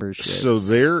from membership. So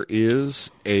there is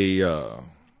a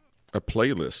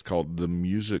playlist called The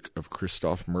Music of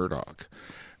Christoph Murdoch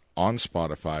on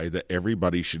Spotify that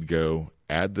everybody should go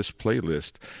add this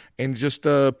playlist and just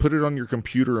put it on your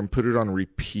computer and put it on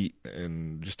repeat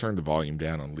and just turn the volume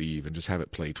down and leave and just have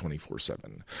it play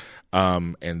 24/7.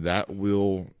 And that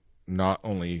will not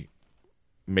only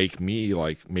make me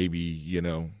like maybe,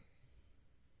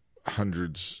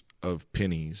 hundreds of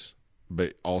pennies,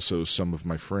 but also some of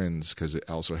my friends because it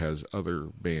also has other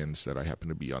bands that I happen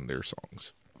to be on their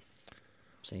songs.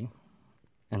 See?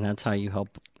 And that's how you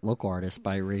help local artists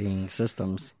by rigging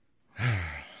systems.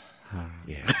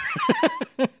 Yeah.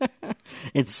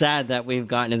 It's sad that we've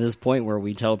gotten to this point where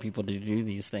we tell people to do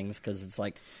these things because it's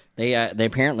like they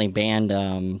apparently banned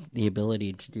the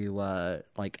ability to do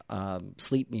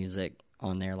sleep music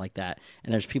on there like that.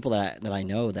 And there's people that I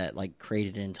know that like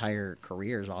created entire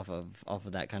careers off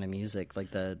of that kind of music,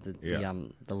 like the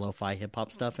lo-fi hip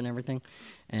hop stuff and everything.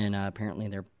 And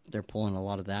apparently they're pulling a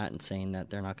lot of that and saying that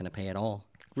they're not going to pay at all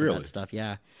for Really? that stuff.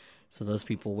 Yeah. So those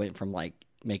people went from like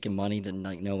making money to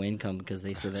like no income because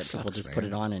they said that Sucks, people just man. put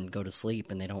it on and go to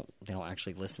sleep and they don't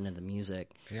actually listen to the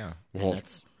music. Yeah. And Well,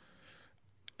 that's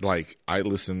like I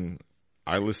listen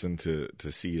to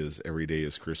Sia's Every Day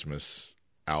is Christmas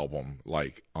album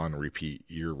like on repeat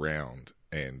year round,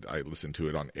 and I listen to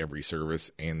it on every service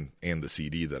and the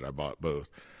CD that I bought both.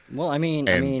 well. I mean,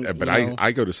 But you know,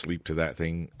 I go to sleep to that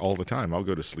thing all the time. I'll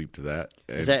go to sleep to that.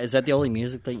 is that the only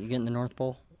music that you get in the North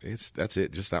Pole? That's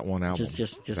it. Just that one album.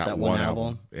 Just that one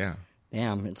album? Yeah.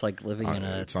 Damn, it's like living in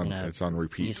a it's on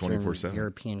repeat Eastern 24/7.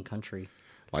 European country.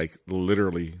 Like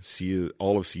literally,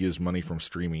 all of Sia's money from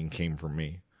streaming came from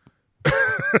me.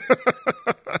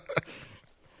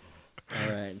 All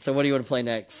right. So what do you want to play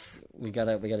next? We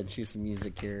gotta choose some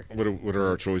music here. What are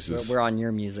our choices? We're on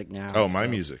your music now. Oh, my so,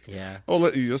 music. Yeah.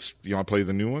 Oh, you want to play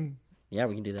the new one? Yeah,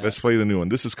 we can do that. Let's play the new one.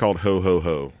 This is called Ho Ho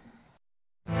Ho.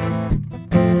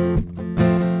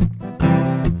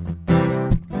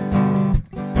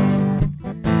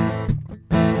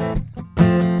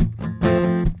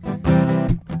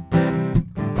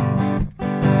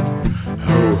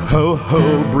 Ho, ho,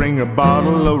 ho, bring a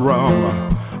bottle of rum.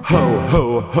 Ho,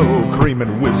 ho, ho, cream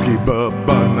and whiskey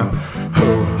bun.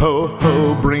 Ho, ho,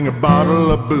 ho, bring a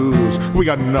bottle of booze. We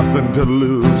got nothing to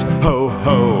lose. Ho,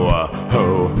 ho,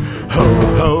 ho, ho,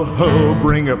 ho, ho,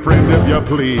 bring a friend of you,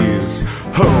 please.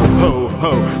 Ho, ho,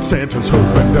 ho, Santa's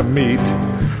hoping to meet.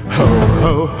 Ho,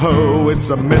 ho, ho, it's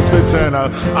the Misfits, and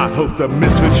I hope the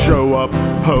Misfits show up.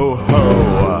 Ho, ho,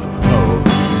 ho.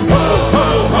 Ho, ho,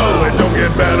 ho, it don't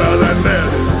get better than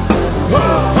this. Ho,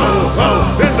 ho, ho,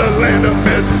 in the land of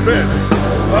misfits.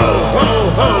 Ho, ho,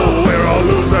 ho, we're all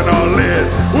losing our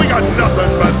lids. We got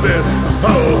nothing but this.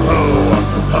 Ho, ho,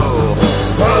 ho,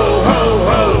 ho, ho,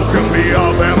 ho, can be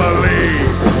our family.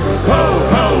 Ho,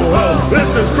 ho, ho,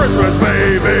 this is Christmas,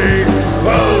 baby.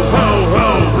 Ho, ho, ho,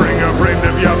 bring a friend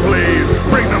if you please.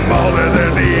 Bring them all to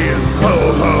their knees. Ho,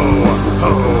 ho,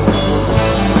 ho.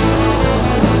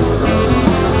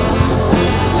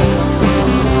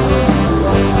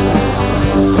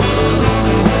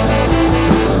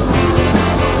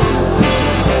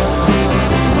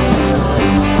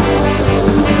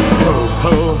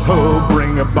 Ho, ho,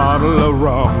 bring a bottle of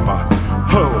rum.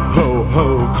 Ho, ho,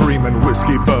 ho, cream and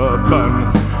whiskey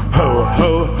bun. Ho,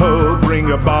 ho, ho,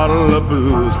 bring a bottle of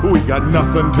booze. We got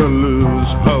nothing to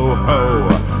lose. Ho, ho,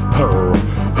 ho,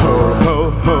 ho, ho,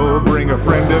 ho, bring a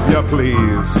friend if you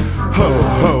please. Ho,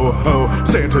 ho, ho,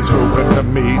 Santa's hoping to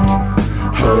meet.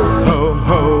 Ho, ho,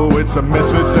 ho, it's the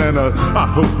Misfits, and I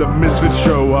hope the Misfits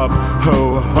show up.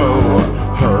 Ho, ho,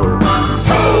 ho.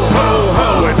 Ho, ho,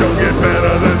 ho, it don't get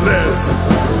better than this.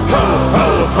 Ho, ho,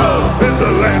 ho, in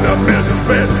the land of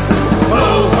misfits. Ho,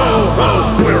 ho, ho,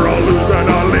 we're all losing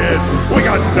our lids. We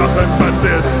got nothing but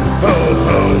this. Ho,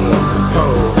 ho, ho.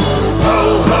 Ho,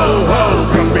 ho, ho,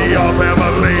 come be our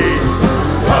family.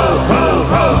 Ho, ho,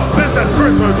 ho, this is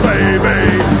Christmas, baby.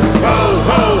 Ho,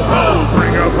 ho, ho,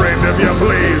 bring a friend if you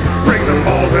please. Bring them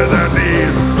all to their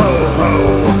knees. Ho, ho,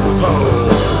 ho.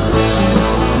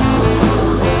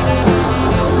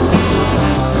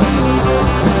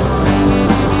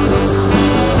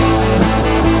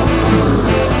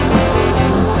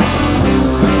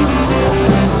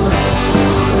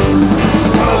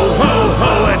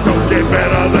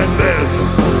 Better than this.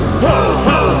 Ho,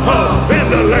 ho, ho, in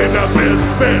the land of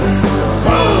misfits.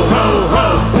 Ho, ho, ho,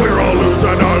 we're all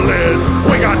losing our lids.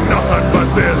 We got nothing but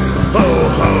this. Ho,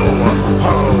 ho,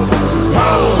 ho,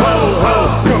 ho, ho, ho,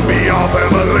 come be our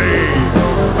family.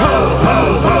 Ho, ho,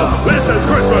 ho, this is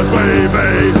Christmas,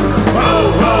 baby. Ho,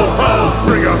 ho, ho,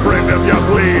 bring a friend if you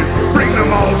please. Bring them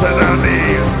all to their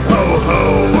knees. Ho, ho,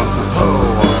 ho.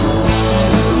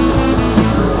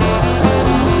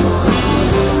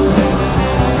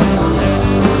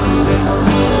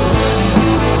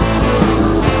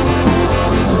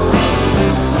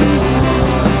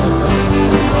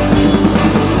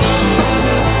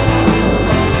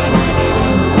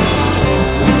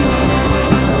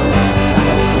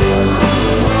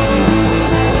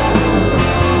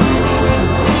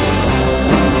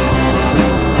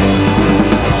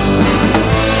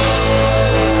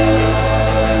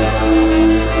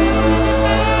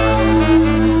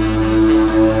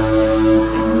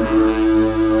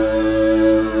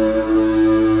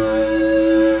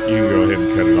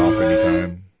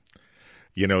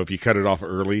 You know, if you cut it off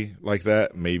early like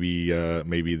that, maybe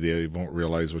they won't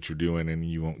realize what you're doing, and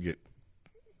you won't get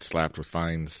slapped with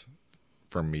fines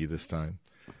from me this time.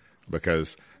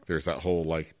 because there's that whole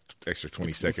like extra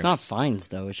 20 seconds. It's not fines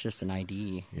though. It's just an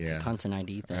ID. It's Yeah. a content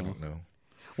ID thing. I don't know.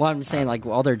 Well, I'm saying like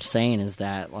all they're saying is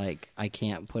that like I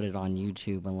can't put it on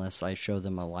YouTube unless I show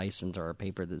them a license or a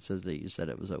paper that says that you said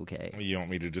it was okay. You want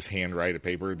me to just handwrite a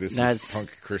paper? This That's- is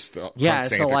Punk Crystal. Yeah, Punk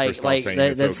so Santa like Crystal saying the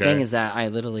it's okay. thing is that I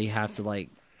literally have to like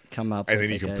come up and with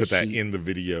then you can like, put a that sheet. in the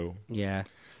video. Yeah,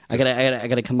 I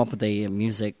gotta come up with a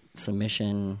music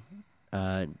submission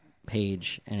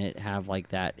page and it have like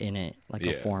that in it, like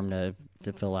a Yeah. form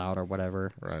to fill out or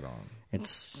whatever. Right on.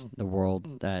 It's the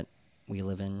world that we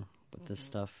live in with this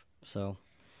stuff. So,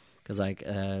 because like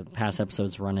past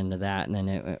episodes run into that, and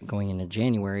then going into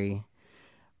January,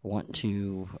 I want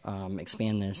to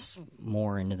expand this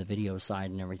more into the video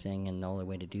side and everything. And the only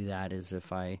way to do that is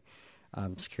if I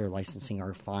secure licensing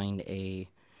or find a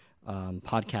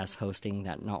podcast hosting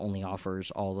that not only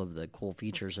offers all of the cool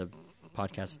features of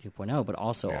Podcast 2.0, but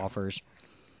also offers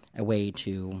a way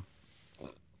to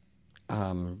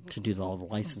do all the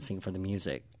licensing for the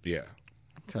music. Yeah.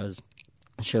 Because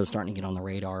the show's starting to get on the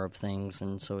radar of things,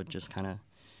 and so it just kind of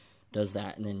does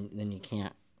that, and then you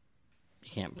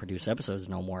can't produce episodes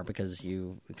no more because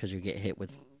you get hit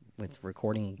with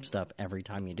recording stuff every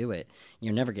time you do it.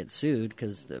 You never get sued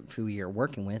because who you're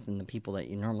working with and the people that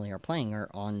you normally are playing are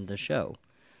on the show.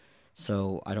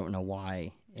 So I don't know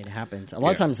why it happens. A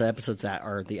lot of times the episodes that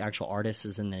are the actual artist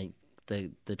is in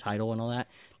the title and all that,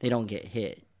 they don't get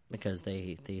hit because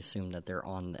they assume that they're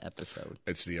on the episode.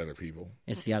 It's the other people.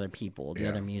 It's the other people, the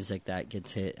other music that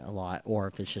gets hit a lot, or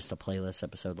if it's just a playlist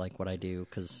episode like what I do,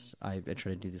 because I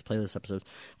try to do these playlist episodes.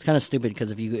 It's kind of stupid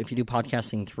because if you do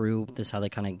podcasting through this, is how they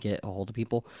kind of get a hold of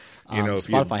people. You know, if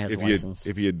Spotify has a license.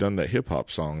 If you had done that hip hop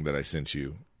song that I sent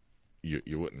you,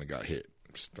 you wouldn't have got hit.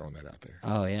 I'm just throwing that out there.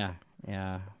 Oh yeah,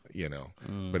 yeah. You know,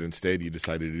 but instead you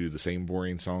decided to do the same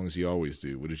boring songs you always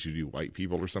do. What did you do? White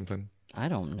People or something? I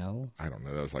don't know. I don't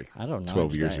know. That was like I don't know.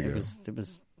 12 years ago.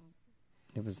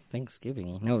 It was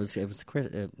Thanksgiving. No, it was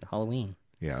Halloween.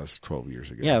 Yeah, it was 12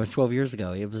 years ago. Yeah, it was 12 years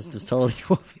ago. It was just totally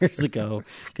 12 years ago,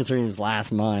 considering it was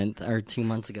last month or 2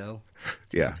 months ago.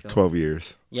 Yeah, 12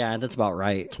 years. Yeah, that's about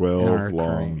right. 12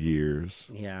 long years.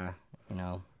 Yeah, you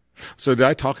know. So did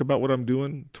I talk about what I'm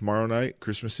doing tomorrow night,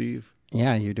 Christmas Eve?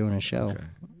 Yeah, you're doing a show. Okay.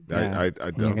 Yeah.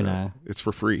 I don't know. It's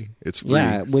for free. It's free.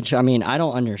 Yeah, which I mean, I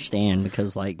don't understand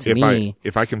because, like, to if me,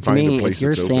 I can find a place if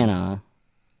you're that's Santa,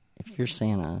 what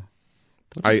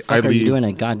the I fuck are leave, you doing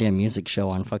a goddamn music show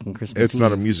on fucking Christmas It's Eve?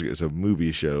 not a music. It's a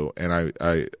movie show, and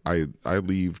I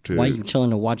leave to. Why are you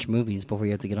chilling to watch movies before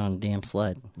you have to get on a damn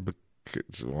sled?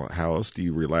 Because, well, how else do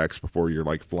you relax before you're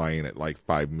like flying at like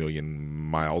 5 million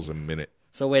miles a minute?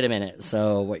 So wait a minute.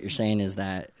 So what you're saying is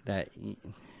that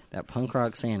punk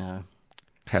rock Santa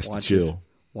Has to chill.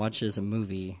 Watches a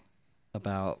movie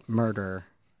about murder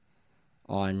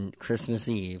on Christmas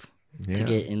Eve to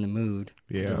get in the mood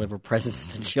to deliver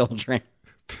presents to children.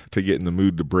 To get in the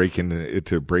mood to break and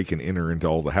enter into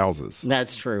all the houses.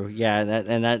 That's true. Yeah,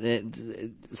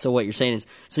 so what you're saying is,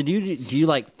 so do you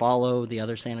like follow the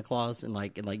other Santa Claus and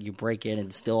like you break in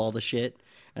and steal all the shit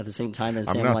at the same time as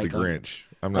I'm him? not like, the Grinch.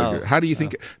 I'm not. How do you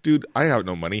think, dude? I have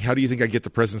no money. How do you think I get the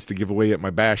presents to give away at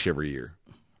my bash every year?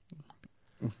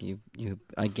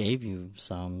 I gave you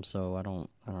some, so I don't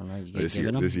know. You This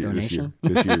year, given them? this year Donation?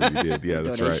 you did. Yeah,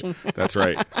 that's Donation? right. That's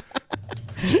right.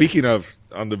 Speaking of,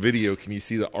 on the video, can you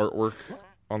see the artwork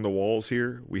on the walls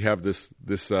here? We have this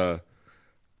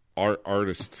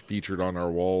artist featured on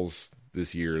our walls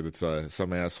this year. That's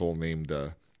some asshole named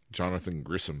Jonathan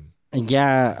Grissom.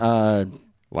 Yeah,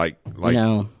 Like you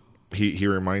know, he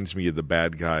reminds me of the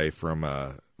bad guy from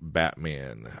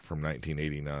Batman from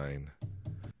 1989.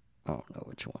 I don't know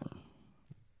which one.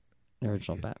 The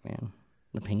original Batman,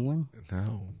 the Penguin.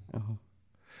 No. Oh.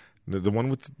 The one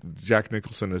with Jack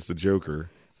Nicholson as the Joker,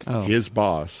 his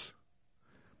boss,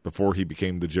 before he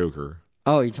became the Joker.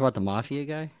 Oh, you talking about the Mafia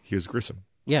guy? He was Grissom.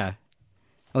 Yeah.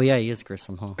 Oh, yeah, he is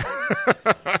Grissom, huh?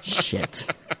 Shit.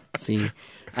 See,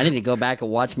 I need to go back and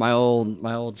watch my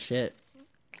old shit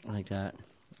like that.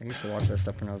 I used to watch that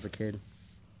stuff when I was a kid.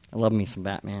 I love me some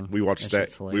Batman. We watched shit's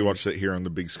that. We hilarious. watched that here on the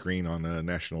big screen on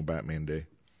National Batman Day.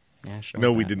 National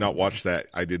No, we Batman. did not watch that.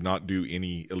 I did not do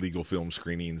any illegal film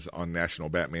screenings on National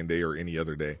Batman Day or any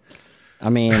other day. I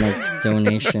mean, it's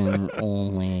donation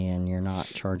only, and you're not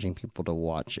charging people to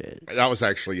watch it. That was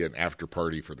actually an after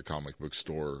party for the comic book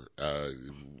store.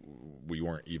 We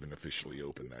weren't even officially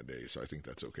open that day, so I think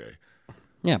that's okay.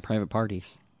 Yeah, private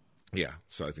parties. Yeah,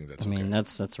 so I think that's I mean, okay.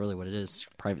 that's really what it is.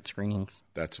 Private screenings.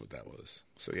 That's what that was.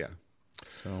 So yeah.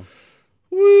 So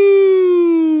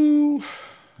Woo!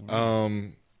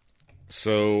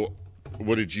 So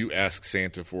what did you ask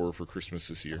Santa for Christmas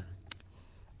this year?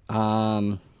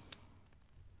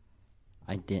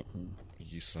 I didn't.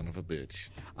 You son of a bitch.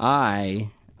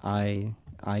 I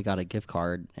got a gift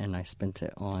card and I spent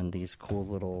it on these cool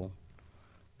little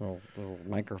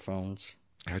microphones.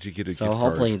 How'd you get a gift So card?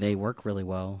 hopefully they work really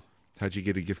well. How'd you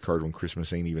get a gift card when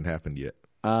Christmas ain't even happened yet?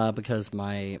 Because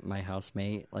my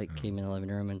housemate came in the living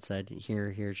room and said,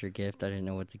 here's your gift. I didn't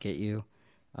know what to get you.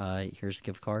 Here's a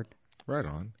gift card. Right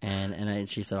on. And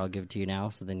she said, I'll give it to you now,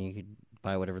 so then you could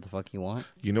buy whatever the fuck you want.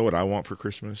 You know what I want for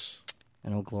Christmas?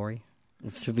 An Old Glory.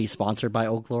 It's to be sponsored by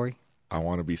Old Glory. I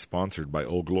want to be sponsored by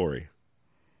Old Glory.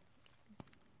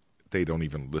 They don't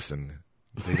even listen.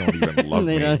 They don't even love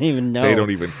They me. don't even know. They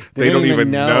don't even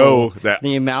know that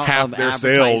the amount half of their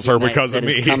sales are because that of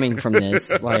is me. coming from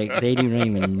this. Like, they don't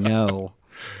even know.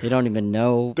 They don't even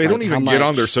know. They don't like, even how get on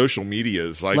much- their social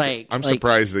medias. I'm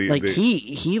surprised they.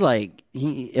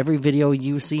 He every video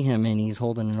you see him in, he's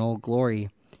holding an Old Glory.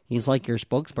 He's like your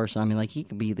spokesperson. I mean, like, he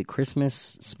could be the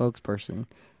Christmas spokesperson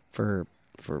for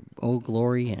Old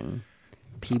Glory and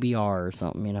PBR or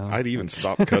something, you know. I'd even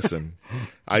stop cussing.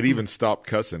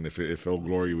 If Old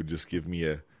Glory would just give me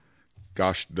a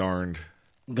gosh darn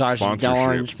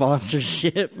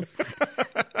sponsorship.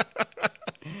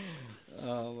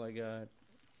 Oh my god.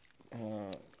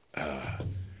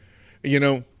 You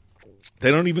know,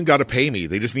 they don't even got to pay me.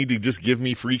 They just need to just give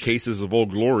me free cases of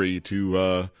Old Glory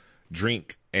to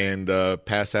drink and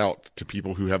pass out to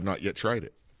people who have not yet tried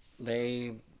it.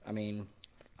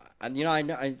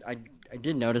 I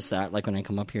did notice that, like, when I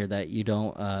come up here, that you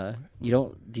don't,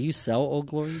 do you sell Old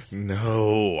Glories?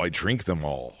 No, I drink them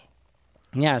all.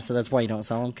 Yeah, so that's why you don't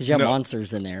sell them, because you have No.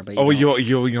 monsters in there. But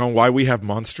You know why we have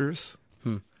Monsters?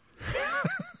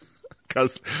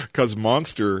 Because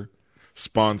Monster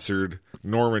sponsored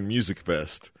Norman Music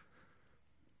Fest.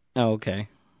 Oh, okay.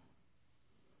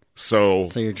 So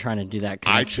you're trying to do that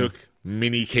I connection. took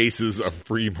many cases of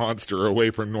free Monster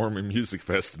away from Norman Music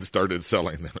Fest and started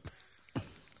selling them.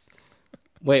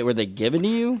 Wait, were they given to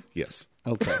you? Yes.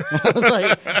 Okay. I was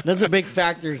like, that's a big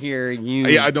factor here.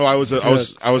 Yeah, I know. I was a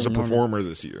Norman. performer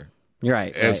this year, You're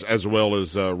right. as well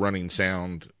as running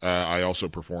sound. I also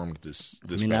performed this.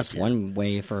 I mean, past that's year. one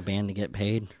way for a band to get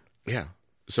paid. Yeah.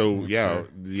 So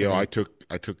I took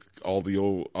all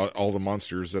the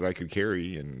monsters that I could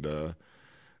carry, and I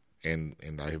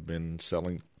have been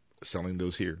selling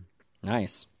those here.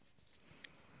 Nice.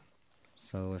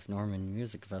 So if Norman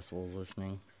Music Festival is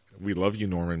listening, We love you,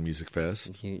 Norman Music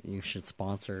Fest. you should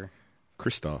sponsor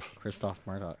Christoph.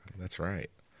 Murdoch. That's right.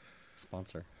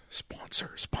 Sponsor.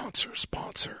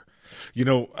 You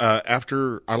know,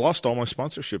 after I lost all my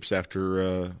sponsorships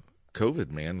after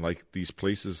COVID, man, like, these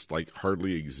places like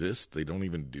hardly exist. They don't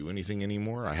even do anything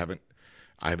anymore. I haven't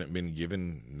been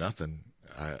given nothing,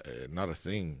 not a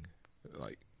thing.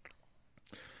 Like,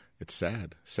 it's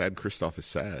sad. Christoph is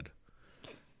sad.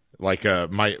 Like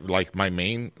my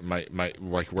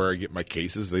where I get my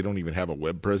cases, they don't even have a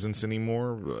web presence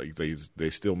anymore. Like, they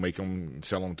still make them and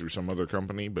sell them through some other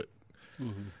company, but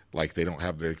like, they don't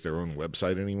have their own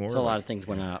website anymore. So a lot of things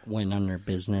went under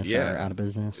business or out of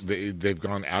business. They've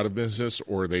gone out of business,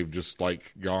 or they've just,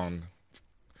 like, gone,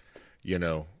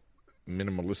 minimalistic.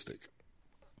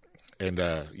 And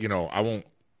I won't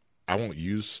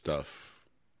use stuff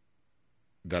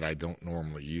that I don't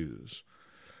normally use.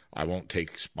 I won't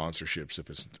take sponsorships if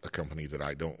it's a company that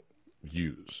I don't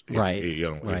use. Right.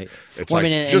 Right. It's well,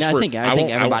 like, I mean, just and for, I think I won't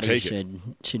everybody take it.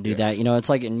 should do that. You know, it's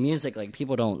like in music, like,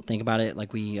 people don't think about it.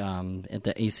 Like, we at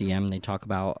the ACM, they talk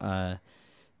about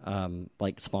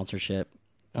like sponsorship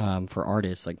for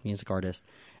artists, like music artists,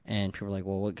 and people are like,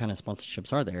 well, what kind of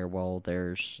sponsorships are there? Well,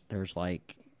 there's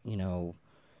like,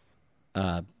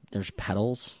 there's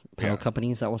pedal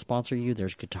companies that will sponsor you.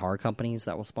 There's guitar companies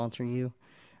that will sponsor you.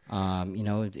 All you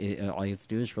have to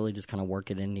do is really just kind of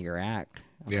work it into your act.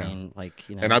 I mean, like,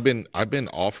 And I've been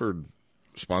offered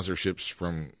sponsorships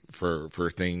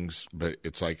for things, but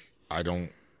it's like, I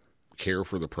don't care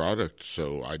for the product,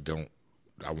 so I won't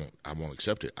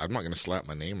accept it. I'm not going to slap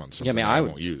my name on something I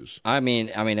won't use. I mean,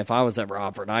 if I was ever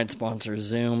offered, I'd sponsor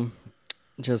Zoom,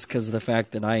 just because of the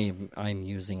fact that I'm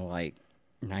using like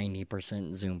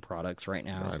 90% Zoom products right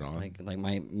now. Right on. Like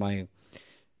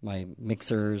my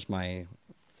mixers, my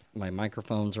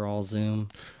microphones are all Zoom.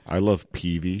 I love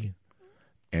Peavey,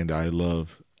 and I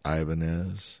love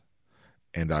Ibanez,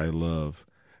 and I love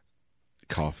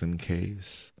Coffin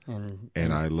Case,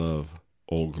 and I love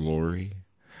Old Glory.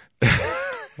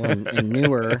 And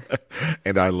newer.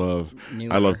 And I love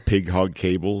Pig Hog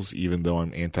cables. Even though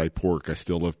I'm anti-pork, I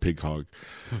still love Pig Hog.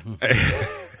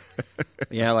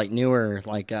 Yeah, like newer,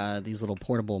 like these little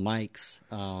portable mics.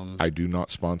 I do not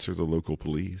sponsor the local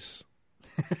police.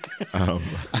 I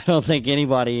don't think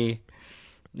anybody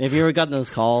Have you ever gotten those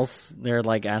calls? They're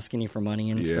like asking you for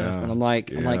money and Yeah, stuff, and I'm like,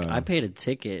 yeah. I paid a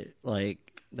ticket. Like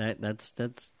that's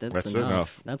That's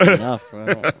enough. enough. That's enough.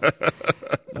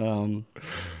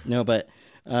 No, but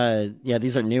yeah,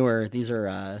 these are newer. These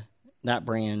are that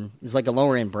brand. It's like a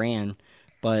lower end brand,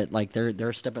 but like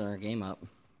they're stepping their game up.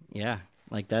 Yeah,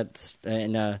 like that's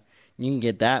and you can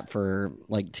get that for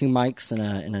like 2 mics and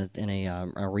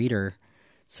a reader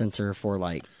sensor for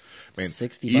like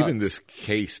 $60. Even this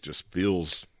case just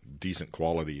feels decent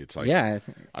quality. It's like, yeah,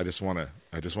 I just want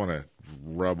to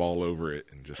rub all over it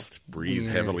and just breathe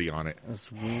heavily on it.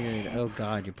 that's weird. Oh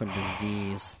God, you're putting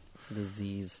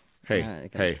disease. Hey, I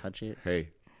gotta hey, touch it. hey!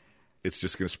 It's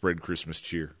just gonna spread Christmas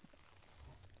cheer.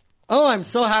 Oh, I'm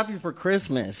so happy for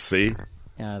Christmas. See,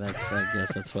 Yeah, I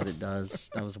guess that's what it does.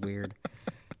 That was weird.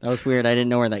 I didn't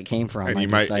know where that came from. And He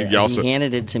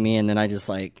handed it to me, and then I just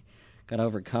like got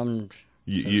overcome.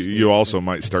 you also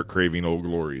might start craving Old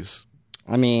Glories.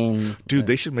 I mean, Dude,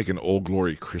 they should make an Old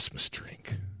Glory Christmas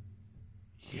drink.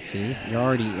 see, you're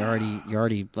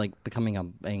already like becoming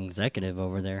an executive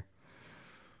over there.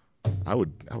 I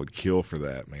would kill for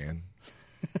that, man.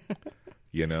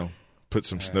 Put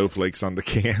some snowflakes on the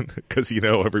can because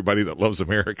everybody that loves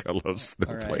America loves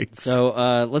All right. snowflakes.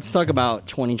 So let's talk about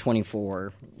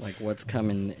 2024. Like what's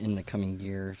coming in the coming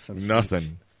year. So to speak.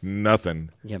 Nothing.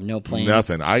 You have no plans.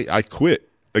 Nothing. I quit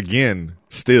again.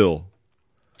 Still.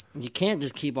 You can't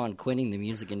just keep on quitting the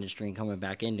music industry and coming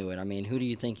back into it. I mean, who do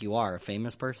you think you are? A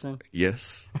famous person?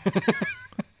 Yes.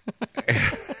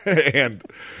 And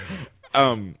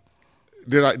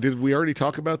did we already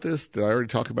talk about this? Did I already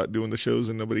talk about doing the shows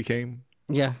and nobody came?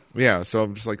 Yeah. Yeah, so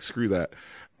I'm just like, screw that.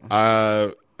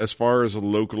 As far as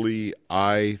locally,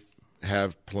 I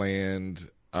have planned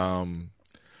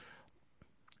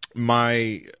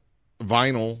my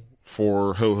vinyl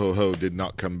for Ho Ho Ho did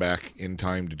not come back in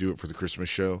time to do it for the Christmas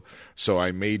show. So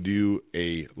I may do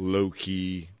a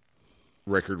low-key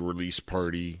record release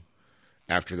party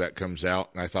after that comes out.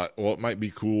 And I thought, well, it might be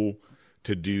cool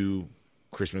to do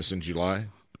Christmas in July.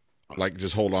 Like,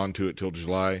 just hold on to it till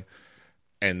July.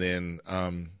 And then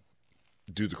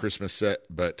do the Christmas set,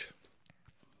 but,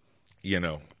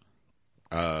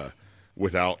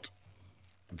 without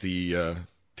the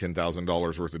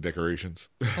 $10,000 worth of decorations.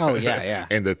 Oh, yeah.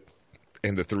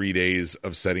 and the 3 days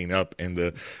of setting up and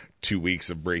the 2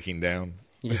 weeks of breaking down.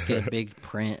 You just get a big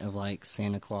print of like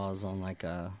Santa Claus on like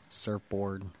a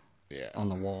surfboard on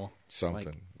the wall. Something.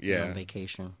 Like he's Yeah. on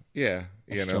vacation. Yeah.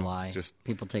 It's July.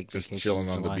 People take just vacations chilling in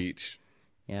on the July. beach.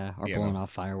 Yeah, or blowing off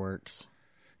fireworks.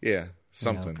 Yeah.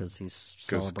 Something. Because he's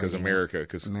Because celebrating America.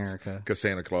 America.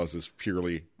 Santa Claus is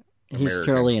purely He's American.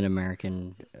 totally an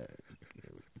American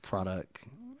product.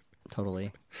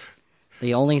 Totally.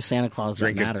 The only Santa Claus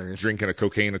that matters. Drinking a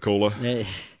Coca-Cola.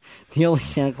 The only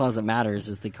Santa Claus that matters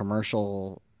is the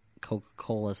commercial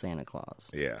Coca-Cola Santa Claus.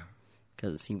 Yeah.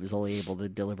 Because he was only able to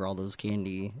deliver all those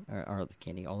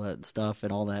all that stuff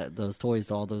and all those toys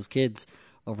to all those kids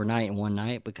overnight in one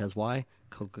night. Because why?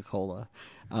 Coca-Cola.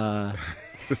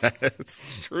 That's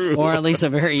true. Or at least a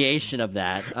variation of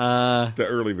that. The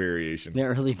early variation. The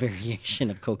early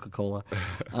variation of Coca-Cola.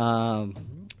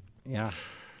 Yeah.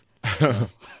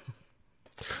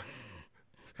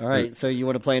 All right, so you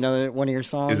want to play another one of your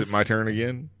songs? Is it my turn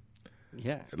again?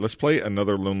 Yeah. Let's play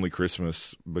Another Lonely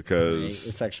Christmas because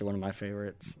It's actually one of my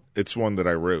favorites. it's one that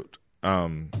I wrote. I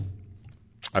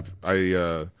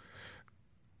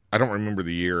don't remember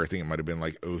the year. I think it might have been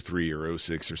like 03 or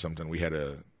 06 or something. We had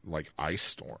a ice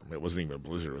storm. It wasn't even a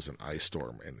blizzard. It was an ice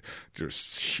storm, and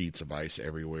just sheets of ice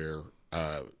everywhere.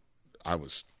 I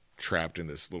was trapped in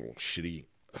this little shitty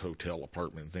hotel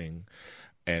apartment thing,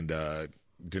 and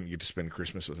didn't get to spend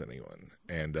Christmas with anyone,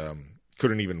 and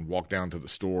couldn't even walk down to the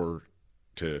store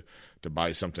to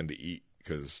buy something to eat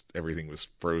because everything was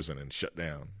frozen and shut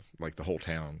down. Like the whole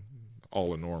town,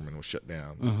 all of Norman was shut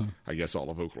down. Mm-hmm. I guess all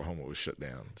of Oklahoma was shut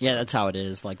down. So. Yeah, that's how it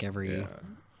is. Like every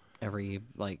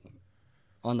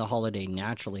on the holiday,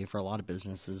 naturally for a lot of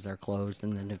businesses they're closed,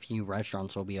 and then a few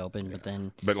restaurants will be open. But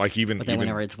then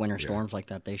whenever it's winter storms like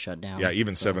that, they shut down. Yeah,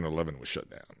 even 7-Eleven was shut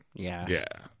down. Yeah,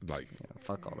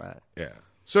 fuck all that. Yeah.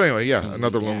 So anyway,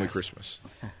 Another Lonely Christmas.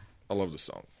 I love the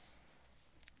song.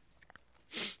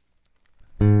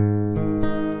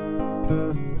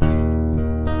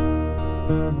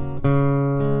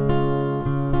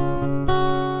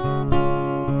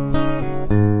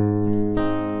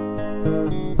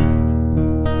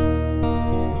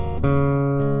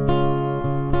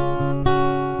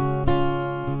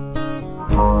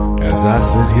 As I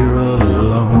sit here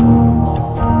alone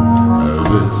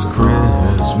this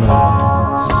Christmas,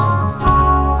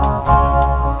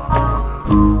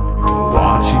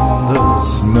 watching the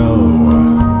snow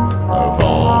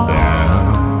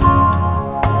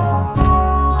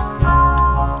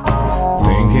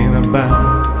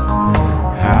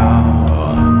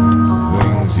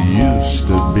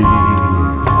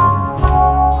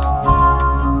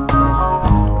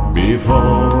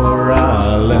before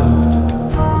I left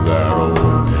that old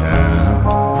town.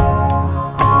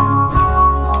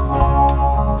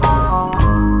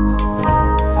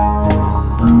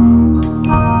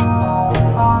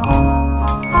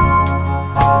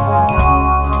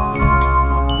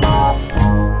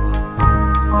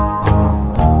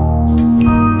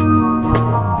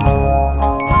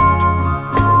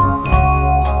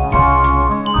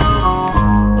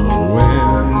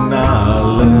 When I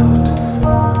left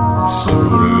so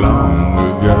long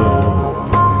ago,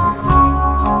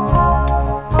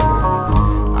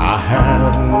 I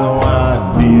had no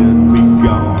idea it'd be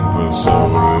gone for so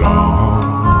long.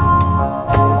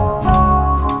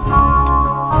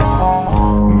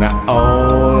 Now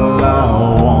all I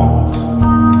want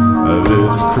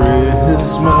this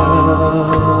Christmas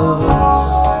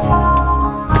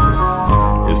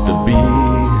is to be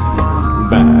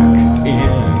back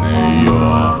in your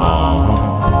arms.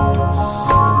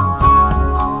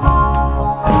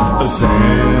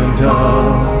 Santa,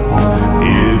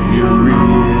 if you're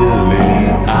really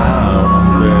out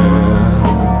there,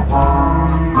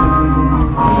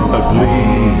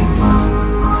 please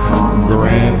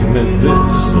grant me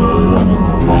this one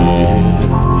wish.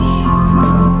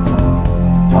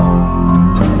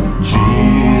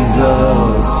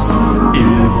 Jesus,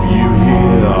 if you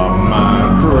hear my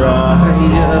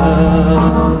crying,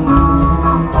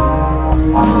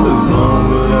 this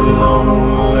lonely,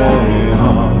 lonely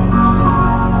heart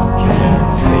can't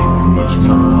take much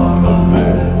more of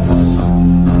this.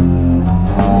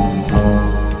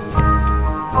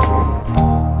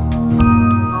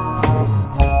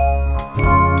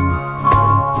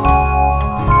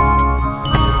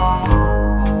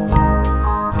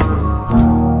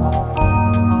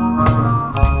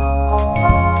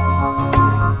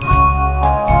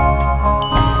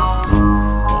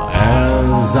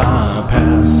 As I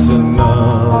pass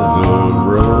another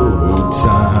road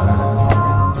sign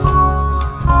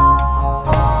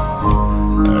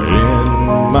in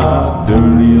my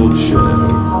dirty old Chevrolet,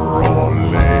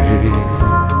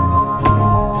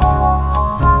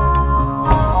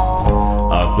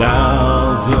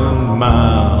 1,000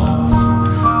 miles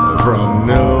from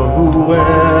nowhere,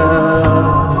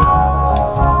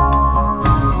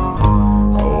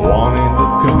 wanting to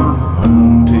come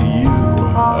home to you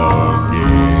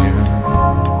again.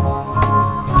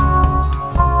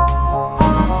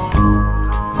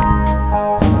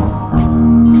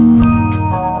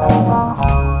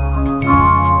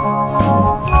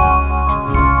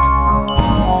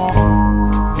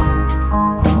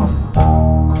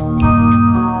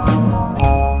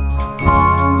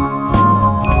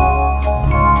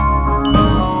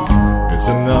 It's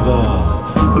another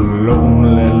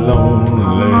lonely,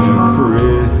 lonely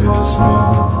Christmas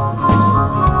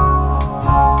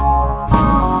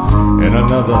in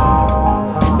another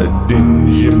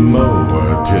dingy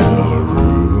motel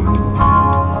room,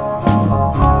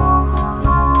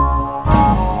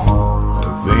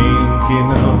 thinking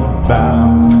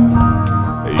about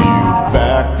you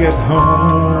back at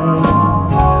home.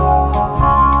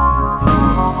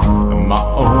 My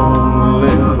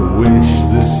only wish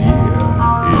this year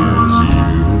is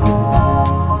you.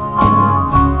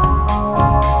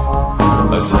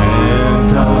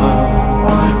 Santa,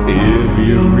 if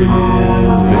you're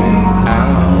really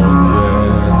out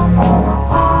there,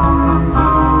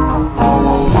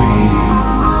 please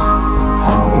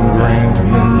grant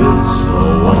me this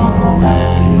one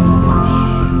wish.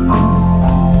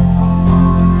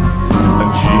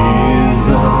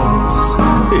 Jesus,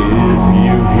 if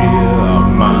you hear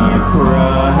my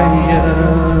crying,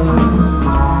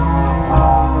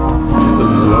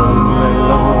 this lonely,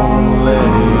 lonely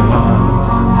heart,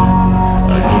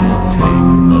 I can't take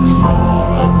much more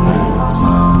of this.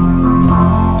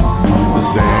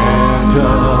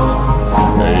 Santa,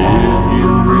 if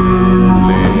you're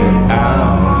really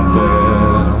out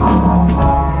there,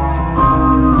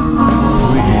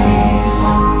 please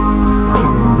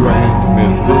grant me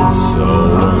this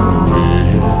one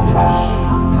wish.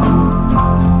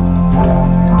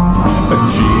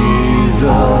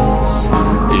 Jesus,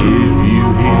 if you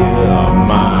hear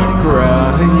my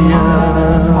crying,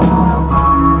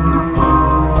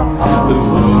 this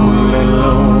lonely,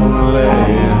 lonely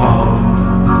heart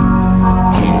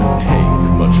can't take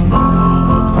much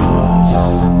more of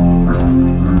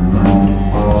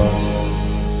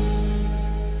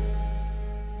this.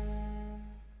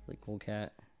 Really cool cat.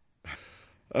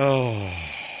 Oh,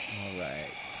 All right.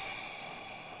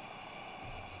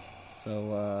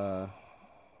 So,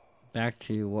 back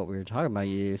to what we were talking about.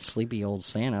 You sleepy old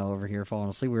Santa over here falling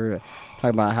asleep. We were talking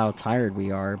about how tired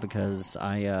we are because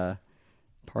I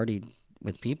partied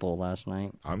with people last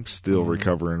night, I'm still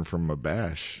recovering from a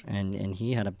bash. and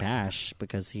he had a bash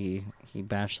because he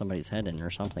bashed somebody's head in or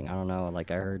something. I don't know.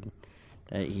 Like I heard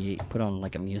that he put on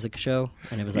like a music show,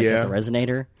 and it was like Yeah. at the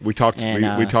Resonator. We talked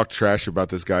And, we talked trash about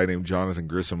this guy named Jonathan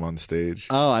Grissom on stage.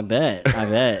 Oh, I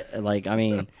bet. Like, I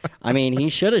mean, he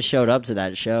should have showed up to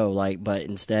that show, like, but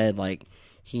instead, like,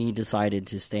 he decided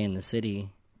to stay in the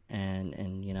city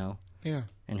and you know, Yeah,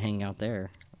 and hang out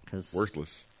there because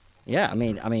worthless. Yeah, I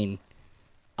mean,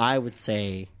 I would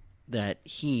say that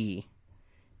he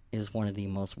is one of the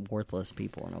most worthless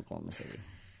people in Oklahoma City,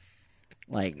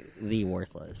 like the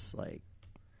worthless, like.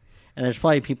 And there's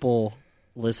probably people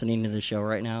listening to the show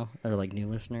right now that are like new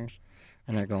listeners,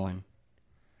 and they're going,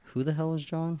 "Who the hell is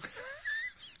John?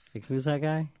 Like, who's that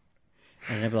guy?"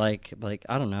 And they're like,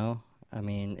 I don't know. I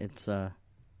mean, it's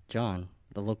John,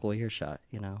 the local earshot,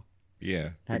 you know.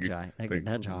 Yeah, That guy,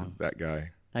 that John. that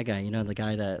guy. That guy, you know, the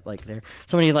guy that like there.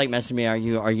 Somebody like messaged me, "Are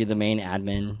you the main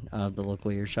admin of the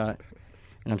local earshot?"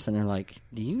 And I'm sitting there like,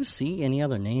 "Do you see any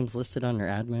other names listed under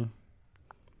admin?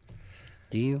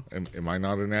 Do you?" Am I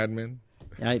not an admin?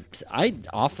 I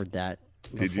offered that.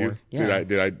 Did before. you? Yeah.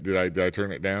 Did I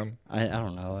turn it down? I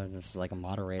don't know. It's like a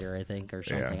moderator, I think, or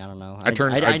something. Yeah. I don't know. I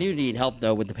I do need help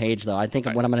though with the page though. I think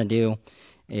what I'm going to do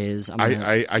is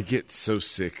I get so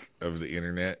sick of the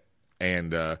internet,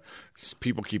 and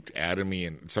people keep adding me,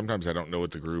 and sometimes I don't know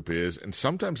what the group is, and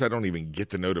sometimes I don't even get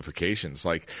the notifications.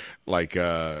 Like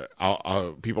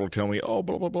people will tell me, "Oh,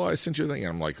 blah blah blah, I sent you a thing,"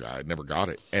 and I'm like, I never got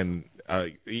it. And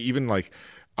even like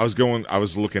I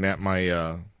was looking at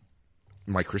my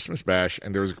my Christmas bash,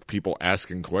 and there was people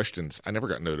asking questions. I never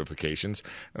got notifications.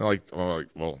 And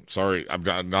well, sorry, I'm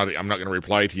not going to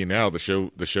reply to you now. The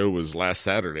show was last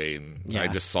Saturday, and Yeah. I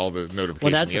just saw the notification.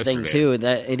 Well, that's yesterday. the thing too.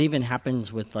 That it even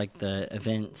happens with like the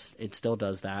events. It still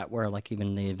does that, where like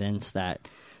even the events that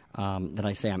that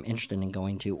I say I'm interested in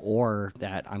going to, or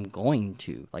that I'm going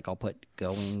to, like I'll put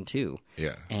going to,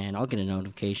 Yeah. and I'll get a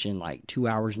notification like 2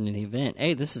 hours into the event.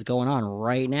 Hey, this is going on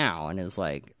right now, and it's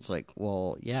like,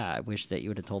 well, yeah, I wish that you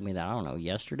would have told me that. I don't know,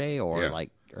 yesterday or Yeah.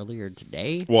 like earlier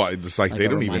today. Well, it's like they a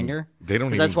don't reminder.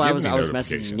 even. That's why I give was me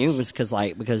messaging notifications.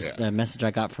 you because Yeah. the message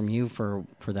I got from you for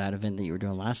that event that you were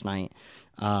doing last night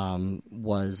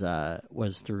was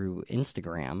through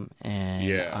Instagram, and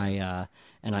Yeah.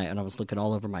 I was looking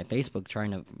all over my Facebook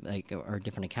trying to or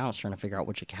different accounts trying to figure out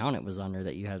which account it was under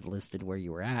that you had listed where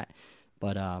you were at.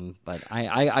 But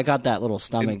I got that little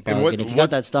stomach bug, and if you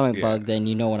got that stomach bug, then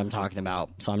you know what I'm talking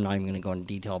about. So I'm not even going to go into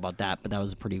detail about that. But that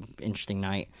was a pretty interesting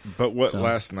night. But what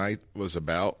last night was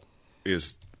about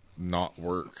is not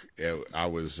work. I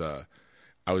was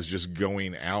just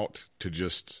going out to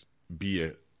just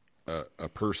be a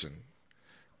person,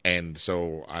 and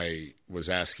so I was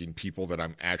asking people that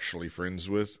I'm actually friends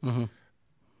with,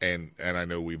 and I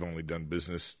know we've only done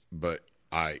business, but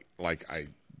I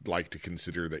like to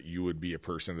consider that you would be a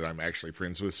person that I'm actually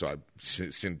friends with, so I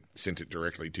sent it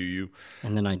directly to you.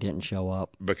 And then I didn't show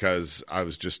up. Because I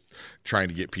was just trying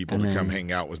to get people to come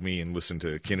hang out with me and listen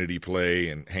to Kennedy play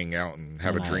and hang out and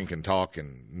have a drink and talk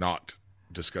and not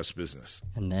discuss business.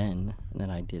 And then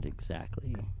I did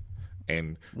exactly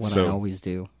And what I always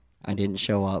do. I didn't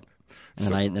show up.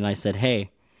 And then I said,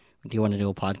 "Hey, do you want to do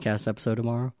a podcast episode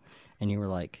tomorrow?" And you were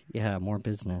like, "Yeah, more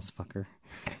business, fucker."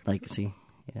 Like, see?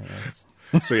 Yeah, that's...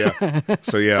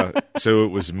 So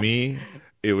it was me.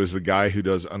 It was the guy who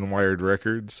does Unwired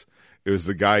Records. It was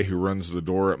the guy who runs the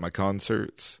door at my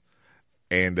concerts,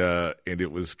 and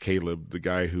it was Caleb, the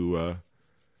guy who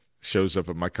shows up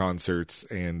at my concerts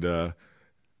and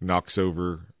knocks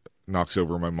over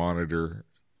my monitor.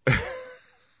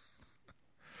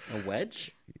 A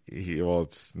wedge? I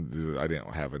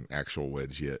didn't have an actual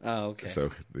wedge yet. Oh, okay.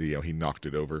 So he knocked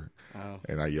it over,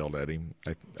 and I yelled at him.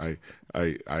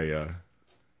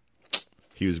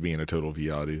 He was being a total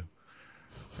viadu,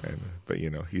 but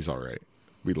he's all right.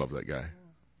 We love that guy.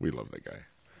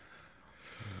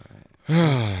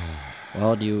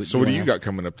 Well, So what do you got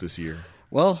coming up this year?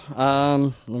 Well,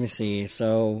 let me see.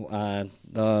 So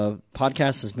the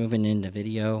podcast is moving into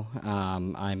video.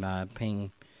 I'm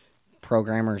paying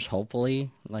programmers,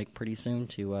 hopefully, like pretty soon,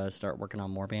 to start working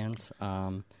on more bands,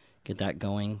 get that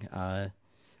going.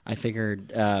 I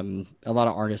figured a lot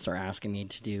of artists are asking me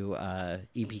to do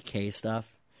EPK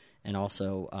stuff and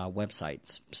also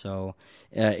websites. So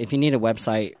if you need a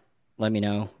website, let me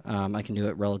know. I can do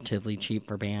it relatively cheap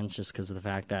for bands just because of the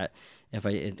fact that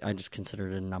I just consider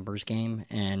it a numbers game.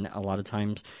 And a lot of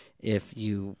times if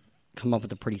you come up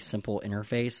with a pretty simple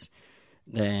interface,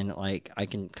 then like I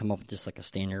can come up with just like a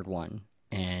standard one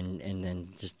and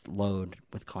then just load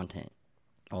with content.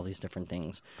 all these different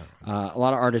things. A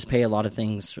lot of artists pay a lot of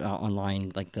things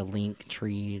online, like the link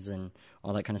trees and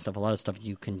all that kind of stuff. A lot of stuff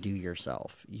you can do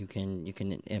yourself. You can.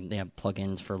 And they have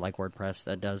plugins for like WordPress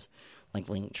that does like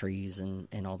link trees and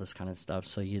all this kind of stuff.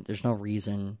 So there's no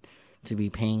reason to be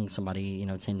paying somebody,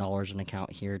 $10 an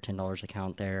account here, $10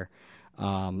 account there.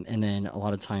 And then a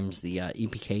lot of times the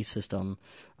EPK system,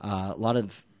 a lot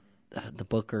of the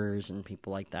bookers and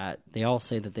people like that, they all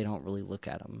say that they don't really look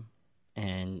at them,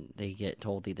 and they get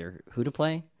told either who to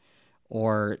play,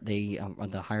 or they on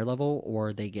the higher level,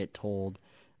 or they get told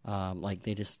like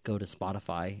they just go to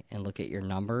Spotify and look at your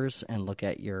numbers and look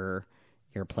at your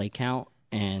play count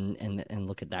and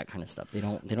look at that kind of stuff. They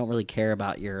don't really care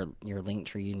about your link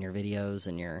tree and your videos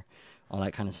and your all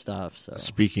that kind of stuff. So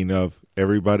speaking of,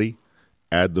 everybody,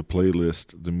 add the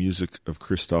playlist, the music of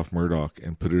Christoph Murdoch,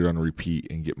 and put it on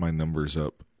repeat and get my numbers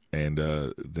up, and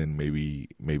then maybe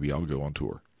I'll go on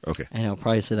tour. Okay. And I'll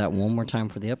probably say that one more time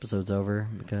before the episode's over,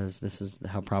 because this is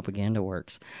how propaganda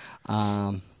works.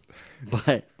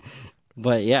 But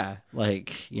yeah,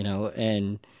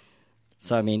 and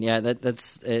so I mean, yeah,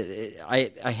 that's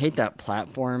I hate that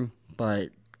platform,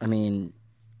 but I mean,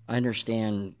 I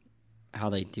understand how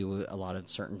they do a lot of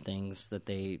certain things that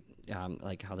they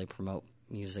like how they promote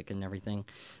music and everything,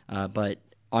 but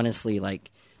honestly,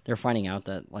 like, they're finding out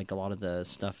that like a lot of the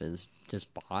stuff is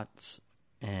just bots,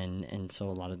 and so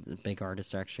a lot of the big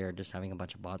artists actually are just having a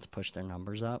bunch of bots push their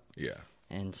numbers up. Yeah.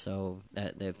 And so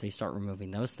that if they start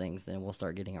removing those things, then we'll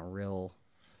start getting a real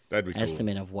That'd be cool.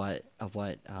 estimate of what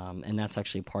and that's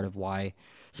actually part of why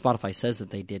Spotify says that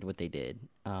they did what they did.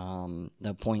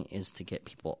 The point is to get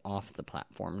people off the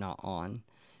platform, not on.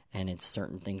 And it's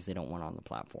certain things they don't want on the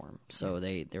platform. So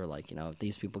they're like, if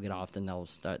these people get off, then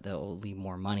they'll leave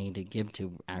more money to give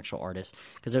to actual artists,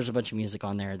 because there's a bunch of music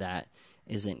on there that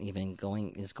is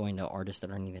going to artists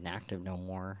that aren't even active no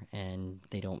more, and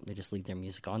they just leave their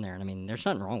music on there. And I mean, there's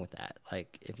nothing wrong with that.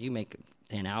 Like, if you make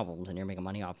 10 albums and you're making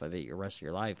money off of it your rest of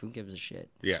your life, who gives a shit?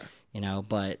 Yeah.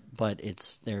 But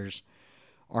there's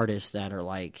artists that are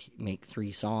like make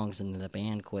 3 songs and then the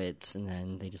band quits and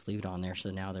then they just leave it on there.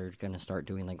 So now they're going to start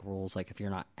doing like rules, like if you're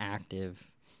not active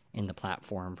in the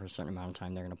platform for a certain amount of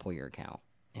time, they're going to pull your account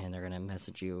and they're going to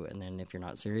message you. And then if you're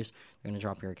not serious, they're going to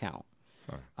drop your account.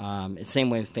 It's the same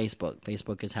way with Facebook.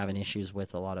 Facebook is having issues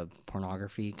with a lot of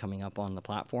pornography coming up on the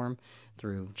platform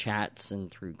through chats and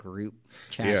through group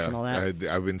chats and all that.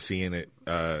 I've been seeing it.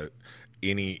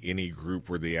 Any group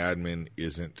where the admin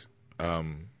isn't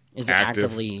active,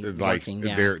 actively like working.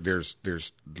 Yeah. There's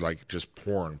like just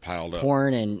porn piled up.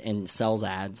 Porn and sells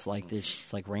ads, like this,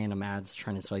 just like random ads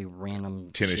trying to sell you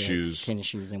random tennis shoes.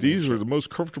 And these are the most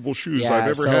comfortable shoes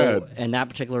I've ever had. In that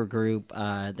particular group,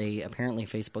 they apparently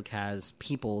Facebook has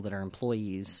people that are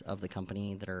employees of the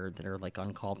company that are like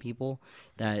on call people.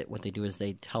 That what they do is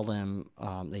they tell them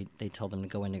they tell them to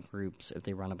go into groups if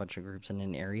they run a bunch of groups in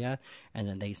an area, and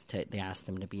then they ask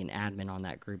them to be an admin on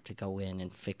that group to go in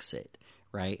and fix it.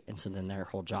 Right, and so then their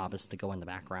whole job is to go in the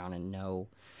background and know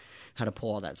how to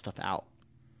pull all that stuff out.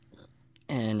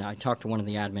 And I talked to one of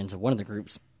the admins of one of the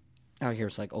groups out here.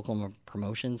 It's like Oklahoma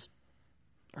Promotions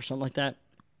or something like that.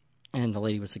 And the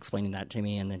lady was explaining that to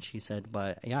me, and then she said,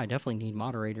 "But yeah, I definitely need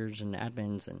moderators and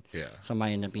admins." And so I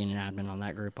might end up being an admin on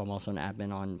that group. I'm also an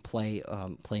admin on Play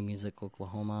Music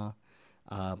Oklahoma,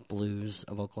 Blues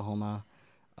of Oklahoma.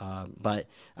 But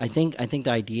I think the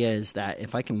idea is that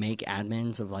if I can make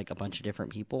admins of like a bunch of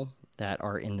different people that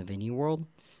are in the venue world,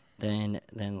 then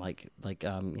that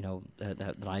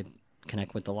I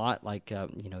connect with a lot, like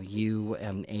you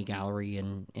and A Gallery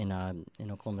in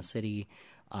Oklahoma City,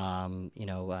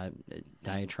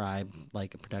 Diatribe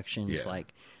like Productions,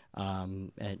 like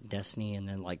at Destiny, and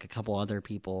then like a couple other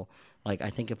people. Like, I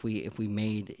think if we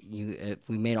made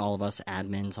all of us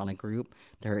admins on a group,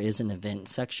 there is an event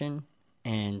section.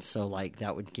 And so, like,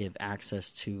 that would give access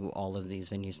to all of these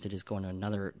venues to just go into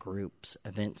another group's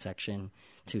event section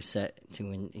to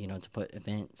put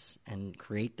events and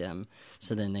create them.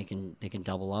 So then they can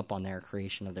double up on their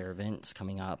creation of their events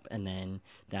coming up, and then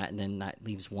that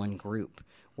leaves one group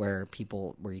where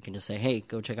you can just say, hey,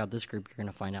 go check out this group. You're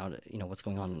going to find out what's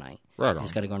going on tonight. Right on. You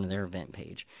just got to go into their event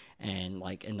page, and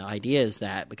the idea is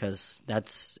that because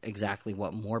that's exactly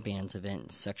what More Band's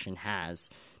event section has.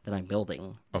 That I'm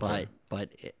building, okay. but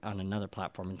on another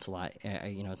platform, it's a lot.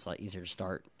 It's a lot easier to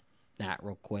start that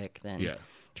real quick than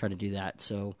try to do that.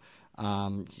 So,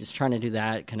 just trying to do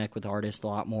that, connect with artists a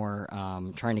lot more.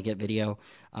 Trying to get video.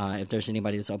 If there's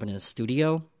anybody that's opening a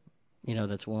studio,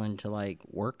 that's willing to like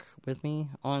work with me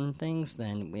on things,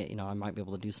 then I might be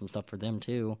able to do some stuff for them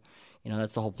too.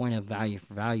 That's the whole point of value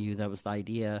for value. That was the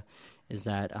idea, is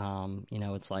that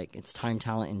it's like it's time,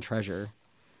 talent, and treasure.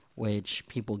 which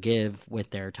people give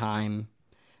with their time.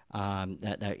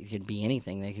 That could be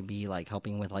anything. They could be like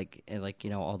helping with like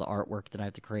all the artwork that I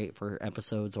have to create for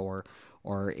episodes, or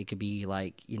it could be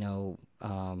like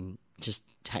just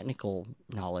technical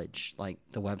knowledge, like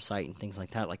the website and things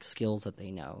like that, like skills that they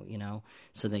know,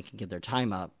 so they can give their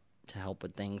time up to help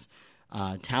with things.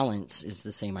 Talents is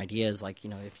the same idea as like,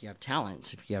 if you have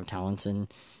talents in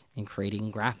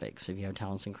creating graphics, if you have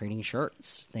talents in creating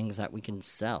shirts, things that we can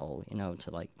sell,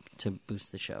 to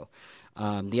boost the show.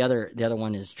 The other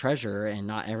one is treasure, and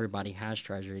not everybody has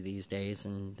treasure these days,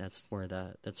 and that's where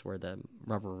the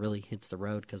rubber really hits the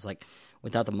road. Because like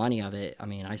without the money of it, I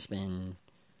mean, I spend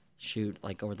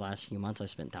over the last few months, I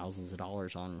spent thousands of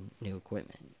dollars on new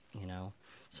equipment,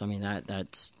 So I mean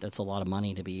that's a lot of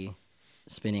money to be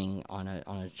spending on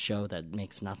a show that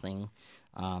makes nothing.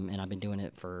 And I've been doing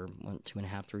it for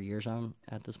 2.5, 3 years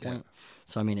at this point. Yeah.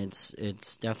 So I mean,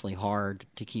 it's definitely hard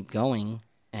to keep going,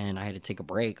 and I had to take a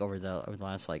break over the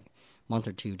last like month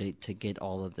or two to get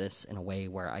all of this in a way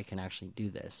where I can actually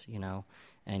do this,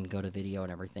 and go to video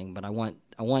and everything. But I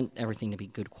want everything to be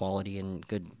good quality and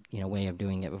good, way of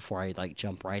doing it before I like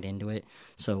jump right into it.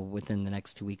 So within the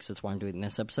next 2 weeks, that's why I'm doing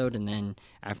this episode, and then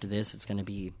after this, it's going to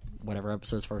be whatever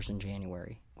episode's first in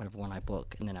January, whatever one I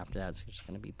book, and then after that, it's just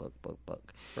going to be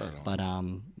book. Right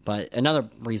on. But another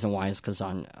reason why is because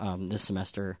on this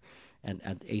semester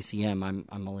at ACM,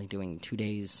 I'm only doing 2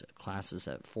 days classes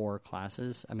at 4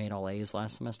 classes. I made all A's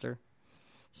last semester,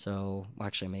 so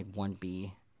actually I made 1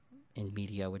 B in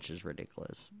media, which is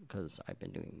ridiculous because I've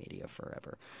been doing media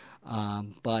forever.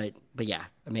 But yeah,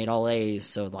 I made all A's,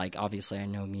 so like obviously I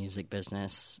know music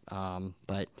business.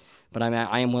 But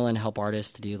I am willing to help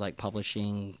artists to do like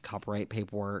publishing, copyright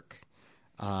paperwork,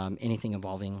 anything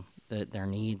involving their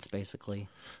needs, basically.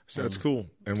 So that's cool,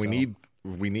 and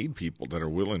we need people that are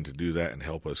willing to do that and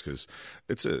help us, because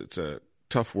it's a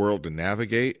tough world to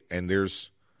navigate, and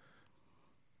there's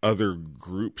other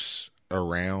groups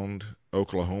around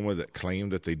Oklahoma that claim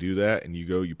that they do that, and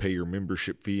you pay your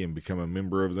membership fee and become a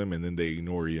member of them, and then they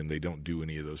ignore you and they don't do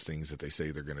any of those things that they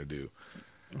say they're going to do.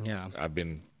 Yeah, I've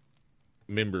been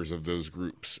members of those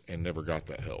groups and never got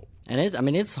that help. And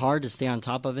it's hard to stay on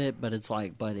top of it, but it's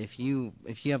like, but if you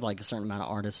have like a certain amount of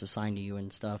artists assigned to you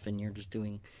and stuff, and you're just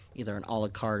doing either an a la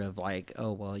carte of like,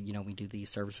 oh well, we do these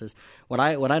services. What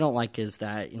I don't like is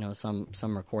that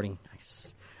some recording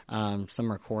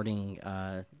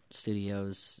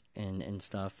studios and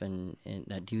stuff and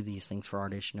that do these things for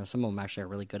artists. Some of them actually are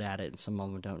really good at it, and some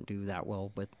of them don't do that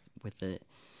well with it.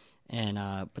 And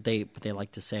but they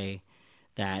like to say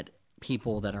that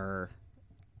people that are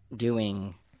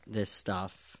doing this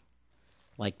stuff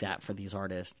like that for these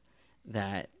artists,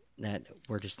 that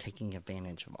we're just taking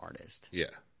advantage of artists. Yeah.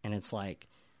 And it's like,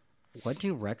 what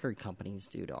do record companies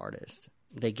do to artists?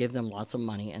 They give them lots of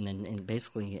money and then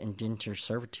basically indenture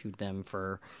servitude them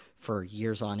for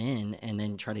years on end, and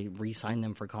then try to re-sign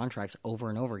them for contracts over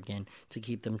and over again to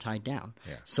keep them tied down.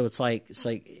 Yeah. So it's like,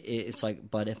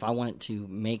 but if I wanted to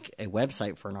make a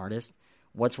website for an artist,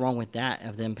 what's wrong with that,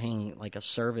 of them paying like a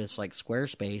service like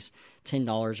Squarespace $10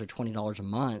 or $20 a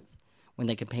month when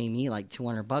they could pay me like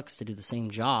 $200 to do the same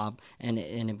job and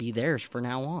it be theirs for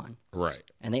now on? Right.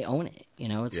 And they own it.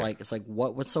 It's like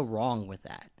what's so wrong with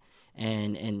that?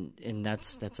 And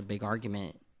that's a big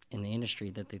argument in the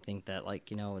industry, that they think that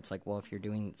like, it's like, well, if you're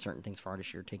doing certain things for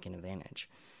artists, you're taking advantage.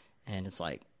 And it's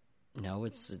like, no,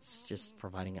 it's just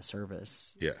providing a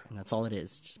service. Yeah. And that's all it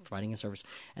is, just providing a service.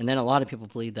 And then a lot of people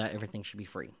believe that everything should be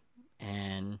free.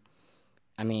 And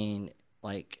I mean,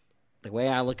 like, the way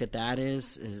I look at that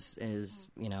is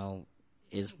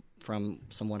from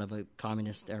somewhat of a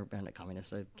communist, or not a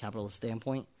communist, a capitalist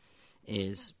standpoint,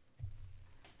 is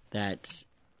that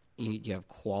you have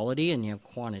quality and you have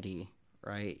quantity,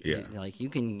 right? Yeah. Like you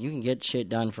can get shit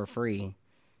done for free.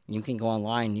 You can go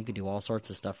online, you can do all sorts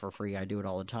of stuff for free. I do it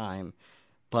all the time.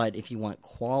 But if you want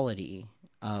quality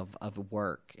of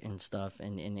work and stuff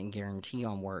and guarantee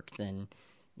on work, then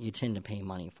you tend to pay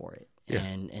money for it. Yeah.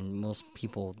 And most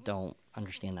people don't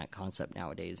understand that concept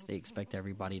nowadays. They expect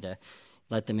everybody to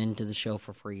let them into the show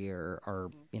for free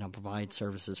or provide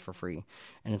services for free.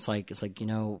 And it's like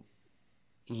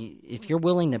if you're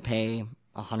willing to pay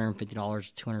 $150,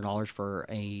 $200 for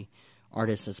a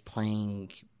artist that's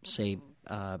playing, say,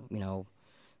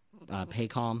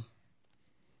 Paycom,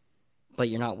 but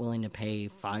you're not willing to pay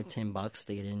 $5-10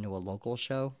 to get into a local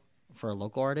show for a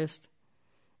local artist,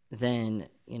 then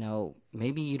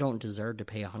maybe you don't deserve to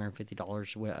pay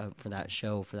 $150 for that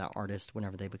show for that artist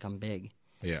whenever they become big.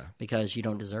 Yeah, because you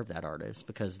don't deserve that artist,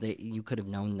 because you could have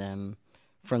known them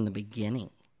from the beginning,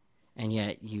 and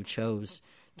yet you chose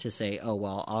to say, oh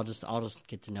well, I'll just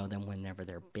get to know them whenever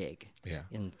they're big, Yeah.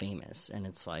 and famous, and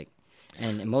it's like,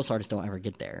 and most artists don't ever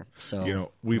get there.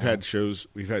 So we've had shows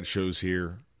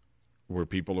here where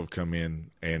people have come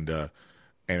in and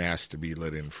asked to be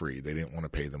let in free. They didn't want to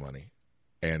pay the money,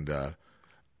 and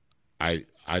I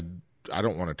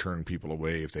don't want to turn people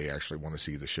away if they actually want to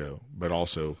see the show, but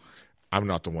also, I'm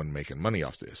not the one making money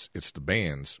off this. It's the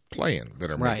bands playing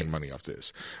that are making money off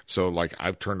this. So, like,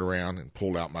 I've turned around and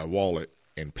pulled out my wallet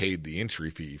and paid the entry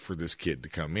fee for this kid to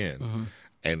come in. Mm-hmm.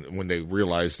 And when they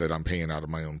realize that I'm paying out of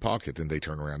my own pocket, then they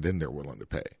turn around, then they're willing to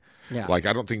pay. Yeah. Like,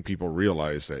 I don't think people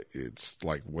realize that it's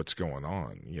like what's going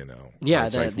on, Yeah,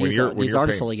 it's like these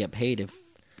artists only get paid if,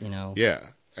 Yeah,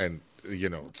 and,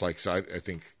 it's like, so I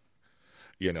think,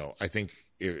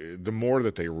 the more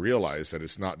that they realize that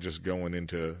it's not just going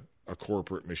into a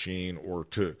corporate machine or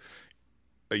to,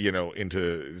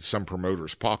 into some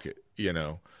promoter's pocket,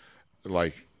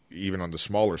 like even on the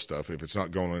smaller stuff, if it's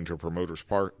not going into a promoter's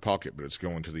pocket, but it's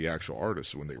going to the actual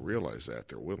artist, when they realize that,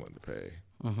 they're willing to pay.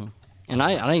 Mm-hmm. And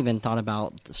I even thought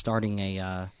about starting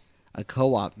a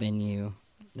co-op venue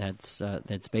that's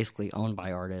basically owned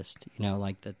by artists,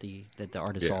 like that the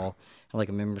artists all have like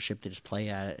a membership to just play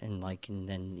at, and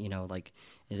then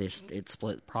it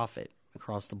split profit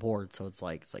across the board. So it's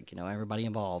like everybody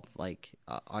involved, like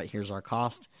here's our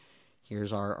cost,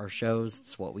 here's our shows,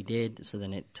 it's what we did. So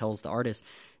then it tells the artist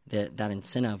that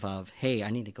incentive of, hey, I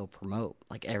need to go promote.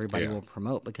 Like everybody will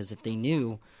promote, because if they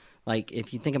knew, like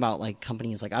if you think about like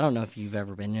companies, like I don't know if you've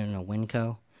ever been in a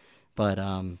Winco,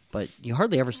 but you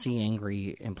hardly ever see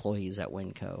angry employees at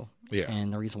Winco. Yeah.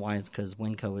 And the reason why is because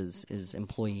Winco is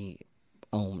employee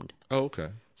owned. Oh, okay.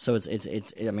 So it's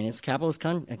a capitalist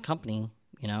company.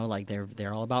 Like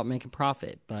they're all about making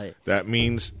profit, but that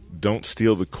means don't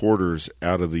steal the quarters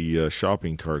out of the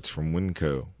shopping carts from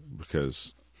Winco,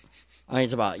 because you're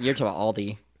talking about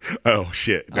Aldi. Oh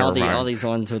shit! Never mind. All these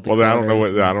ones with the quarters. I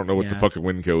don't know what Yeah. the fucking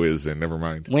Winco is. Then never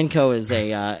mind. Winco is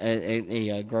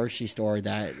a grocery store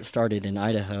that started in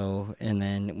Idaho, and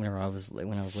then when I was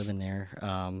living there,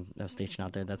 I was stationed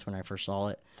out there. That's when I first saw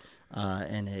it.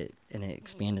 And it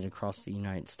expanded across the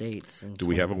United States. And do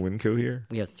we have a Winco here?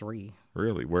 We have 3.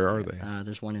 Really? Where are they?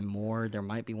 There's one in Moore. There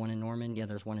might be one in Norman. Yeah,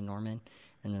 there's one in Norman.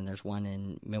 And then there's one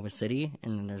in Midwest City.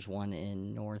 And then there's one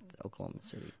in North Oklahoma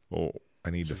City. Well, I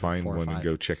need to find one and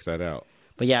go check that out.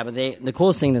 But yeah, the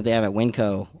coolest thing that they have at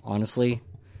Winco, honestly,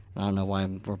 I don't know why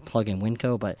we're plugging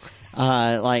Winco, but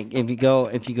like if you go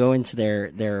into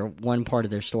their one part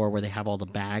of their store where they have all the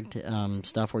bagged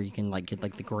stuff where you can like get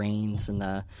like the grains and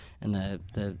the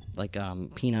like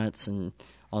peanuts and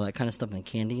all that kind of stuff and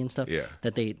candy and stuff. Yeah.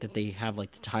 That they have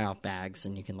like the tie off bags,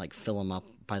 and you can like fill them up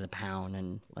by the pound,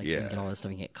 and like you can get all that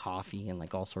stuff. You get coffee and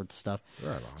like all sorts of stuff.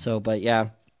 Right on. So, but yeah.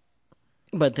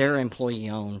 But they're employee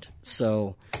owned,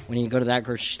 so when you go to that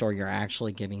grocery store, you're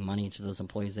actually giving money to those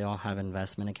employees. They all have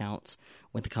investment accounts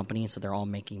with the company, so they're all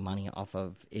making money off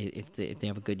of if they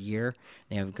have a good year,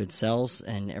 they have good sales,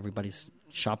 and everybody's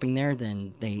shopping there,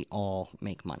 then they all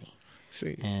make money.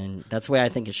 See, and that's the way I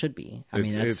think it should be. I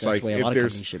mean, that's like the way a lot of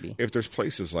companies should be. If there's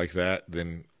places like that,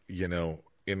 then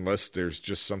unless there's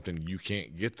just something you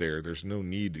can't get there's no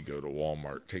need to go to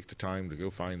Walmart. Take the time to go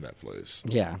find that place.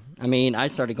 Yeah. I mean, I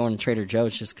started going to Trader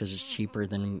Joe's just because it's cheaper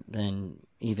than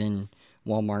even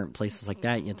Walmart, places like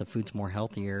that. Yet the food's more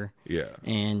healthier. Yeah.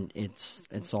 And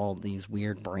it's all these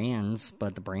weird brands,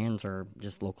 but the brands are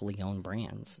just locally owned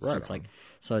brands. Right.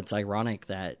 So it's ironic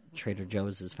that Trader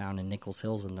Joe's is found in Nichols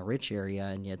Hills in the rich area,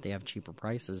 and yet they have cheaper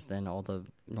prices than all the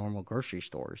normal grocery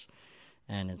stores.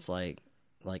 And it's like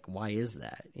why is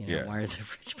that? Why are the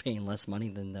rich paying less money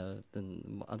than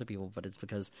other people? But it's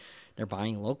because they're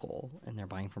buying local, and they're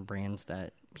buying from brands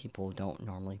that people don't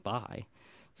normally buy.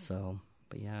 So,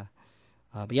 but yeah.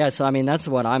 So I mean, that's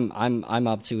what I'm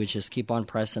up to, is just keep on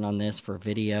pressing on this for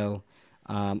video,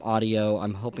 audio.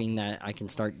 I'm hoping that I can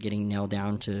start getting nailed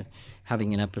down to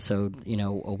having an episode,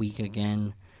 a week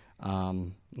again.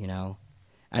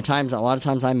 At times, a lot of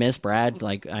times I miss Brad.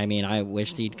 Like, I mean, I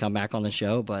wish he'd come back on the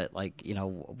show, but like,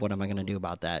 what am I going to do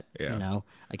about that? Yeah.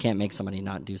 I can't make somebody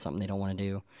not do something they don't want to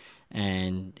do.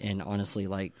 And honestly,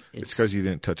 like, it's because you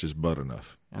didn't touch his butt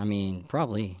enough. I mean,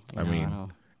 probably. I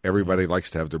don't. Everybody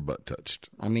likes to have their butt touched.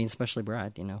 I mean, especially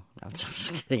Brad, I'm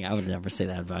just kidding. I would never say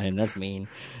that about him. That's mean.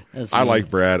 I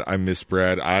like Brad. I miss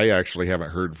Brad. I actually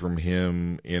haven't heard from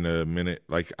him in a minute.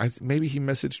 Like, maybe he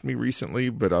messaged me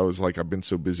recently, but I was like, I've been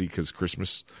so busy because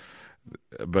Christmas.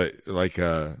 But like,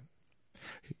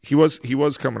 he was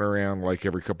coming around like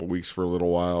every couple of weeks for a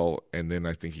little while, and then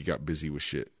I think he got busy with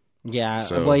shit. Yeah.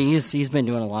 So, well, he's been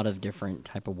doing a lot of different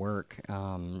type of work.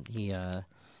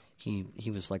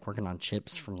 he was like working on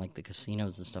chips from like the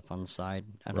casinos and stuff on the side.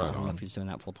 I Right don't know on. if he's doing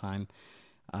that full time.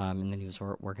 And then he was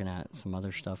working at some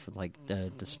other stuff with like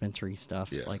the dispensary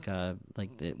stuff. Yeah. Like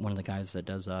one of the guys that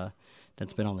does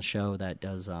that's been on the show that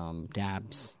does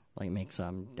dabs, like makes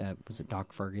was it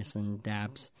Doc Ferguson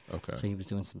dabs? Okay. So he was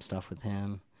doing some stuff with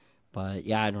him. But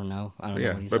yeah, I don't know. I don't know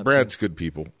Yeah, what he's but up Brad's to. good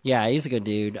people. Yeah, he's a good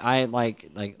dude. I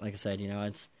like I said,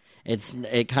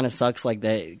 it kind of sucks like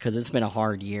that because it's been a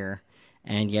hard year,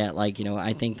 and yet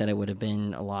I think that it would have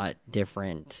been a lot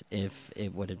different if we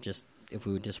would have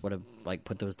like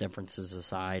put those differences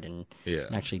aside and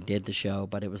actually did the show.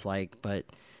 But it was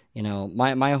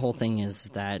my whole thing is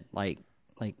that like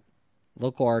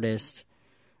local artists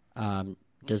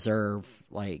deserve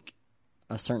like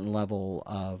a certain level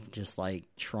of just like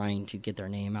trying to get their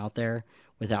name out there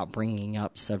without bringing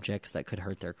up subjects that could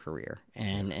hurt their career.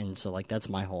 And so like that's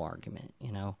my whole argument,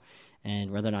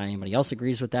 and whether or not anybody else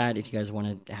agrees with that, if you guys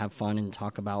want to have fun and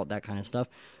talk about that kind of stuff,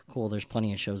 cool. There's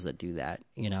plenty of shows that do that,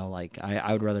 like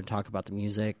I would rather talk about the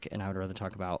music, and I would rather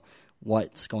talk about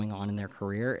what's going on in their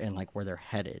career and like where they're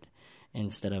headed,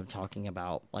 instead of talking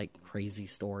about like crazy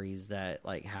stories that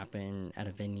like happen at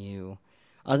a venue.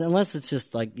 Unless it's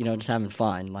just like just having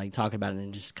fun, like talking about it and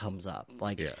it just comes up.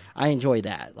 Like I enjoy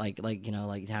that, like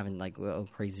having like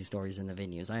crazy stories in the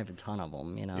venues. I have a ton of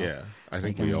them, Yeah, I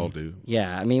think we all do.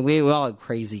 Yeah, I mean we all have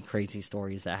crazy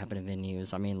stories that happen in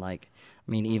venues. I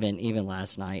mean even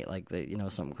last night, like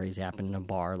something crazy happened in a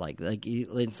bar. Like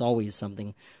it's always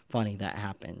something funny that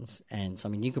happens. And so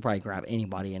I mean you could probably grab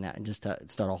anybody and just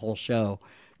start a whole show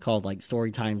called like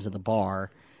Story Times at the Bar.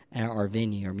 Or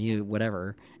venue or mute,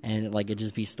 whatever, and like it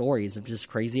just be stories of just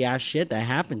crazy ass shit that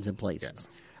happens in places.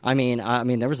 Yeah. I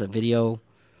mean, there was a video,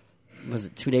 was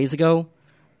it 2 days ago,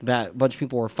 that a bunch of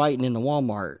people were fighting in the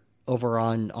Walmart over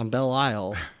on Belle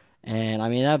Isle, and I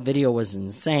mean that video was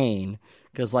insane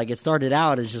because like it started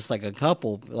out as just like a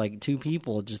couple, like two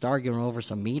people just arguing over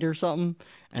some meat or something,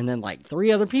 and then like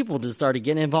three other people just started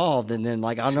getting involved, and then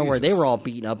like I don't know where they were all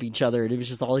beating up each other, and it was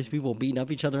just all these people beating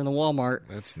up each other in the Walmart.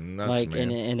 That's nuts, like, man.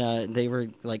 And they were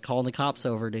like calling the cops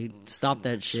over to stop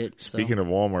that shit. Speaking of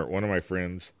Walmart, one of my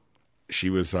friends, she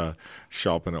was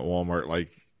shopping at Walmart like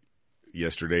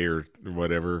yesterday or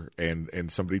whatever, and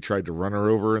somebody tried to run her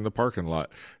over in the parking lot.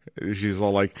 She's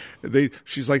all like, they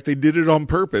did it on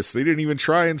purpose. They didn't even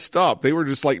try and stop. They were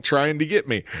just like trying to get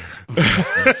me.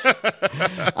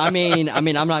 I mean,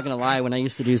 I'm not gonna lie. When I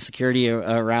used to do security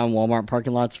around Walmart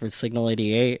parking lots for Signal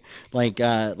 88, like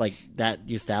that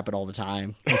used to happen all the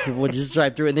time. Like, people would just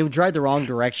drive through, and they would drive the wrong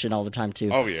direction all the time too.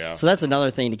 Oh yeah. So that's another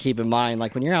thing to keep in mind.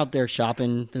 Like when you're out there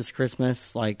shopping this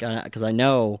Christmas, like because I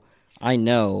know,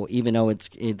 even though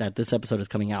that this episode is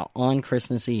coming out on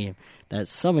Christmas Eve, that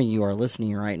some of you are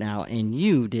listening right now and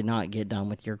you did not get done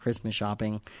with your Christmas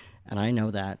shopping, and I know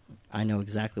that. I know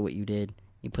exactly what you did.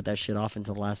 You put that shit off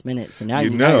until the last minute, so now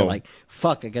you're like,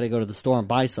 fuck, I gotta go to the store and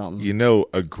buy something.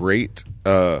 A great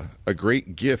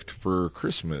gift for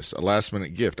Christmas, a last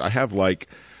minute gift. I have like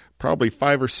probably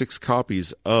 5 or 6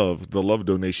 copies of the Love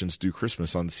Donations Do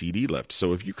Christmas on CD left.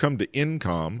 So if you come to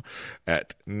Incom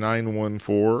at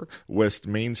 914 West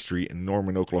Main Street in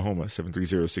Norman, Oklahoma,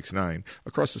 73069,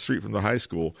 across the street from the high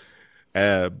school,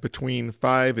 between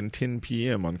 5 and 10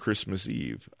 p.m. on Christmas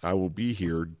Eve, I will be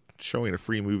here showing a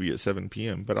free movie at 7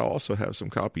 p.m., but I'll also have some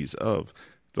copies of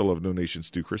the Love Donations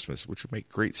Do Christmas, which would make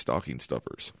great stocking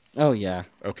stuffers. Oh, yeah.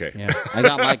 Okay. Yeah. I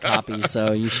got my copy,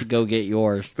 so you should go get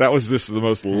yours. That was just the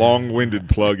most long-winded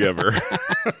plug ever.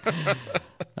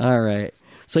 All right.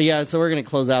 So we're going to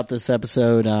close out this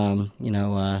episode,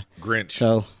 Grinch.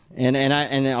 So, and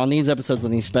on these episodes,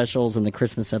 on these specials and the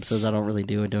Christmas episodes, I don't really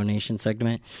do a donation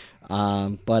segment.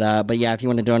 But yeah, if you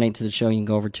want to donate to the show, you can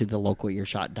go over to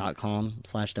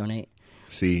thelocalearshot.com/donate.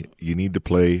 See, you need to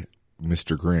play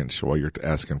Mr. Grinch while you're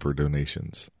asking for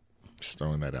donations. Just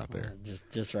throwing that out there.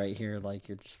 Just right here, like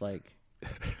you're just like,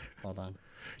 hold on.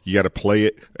 You got to play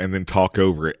it and then talk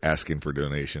over it, asking for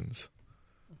donations.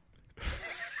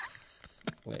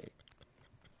 Wait.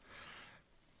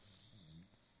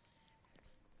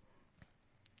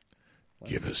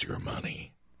 Give us your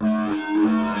money. Give us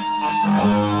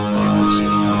your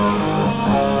money.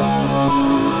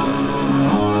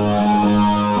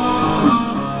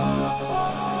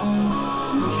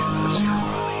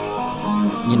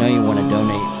 You know you want to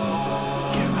donate.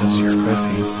 Give us your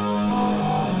Christmas.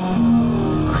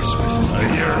 Christmas. Christmas is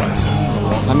getting closer.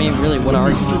 I mean, really, what are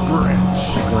you? Mr.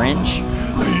 Grinch. The Grinch?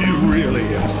 You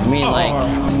really I mean, like, are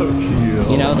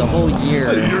you know, the whole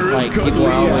year, like, people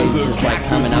are always just, like,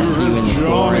 coming up to you in the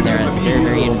store, and they're at the very,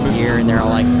 very end of the year, and they're all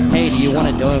like, hey, do you want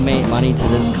to donate money to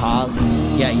this cause?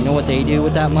 Yeah, you know what they do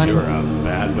with that money?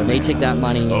 They take that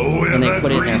money, and they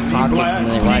put it in their pockets, and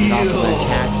then they write it off of their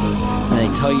taxes, and they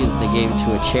tell you that they gave it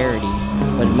to a charity.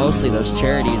 But mostly those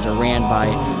charities are ran by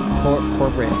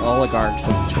corporate oligarchs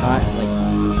and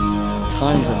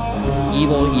tons of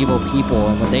evil people,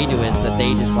 and what they do is that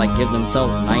they just like give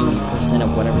themselves 90%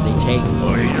 of whatever they take,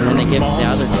 and then they give the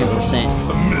other 10%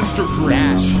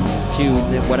 back to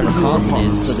whatever cause it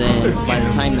is. So then by the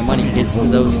time the money gets to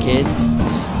those kids,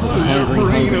 those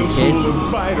hungry kids, they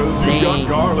ain't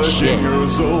shit.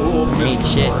 They ain't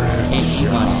shit.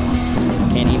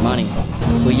 Can't eat money.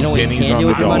 Well, you know what you can do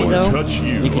with your money, though?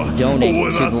 You can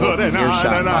donate to the local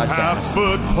Earshot podcast. You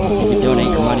can donate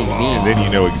your money to me. And then you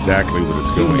know exactly what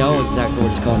it's going to. You know exactly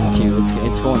what it's going to.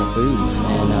 It's going to booze.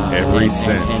 And, every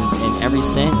cent. And every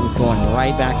cent is going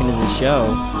right back into the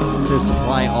show to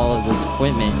supply all of this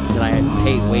equipment that I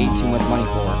paid way too much money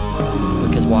for.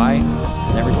 Because why?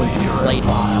 Because everything's inflated.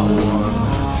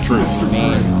 It's true.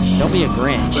 Man, don't be a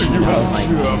Grinch. You know, like,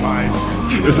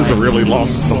 this is a really long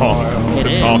song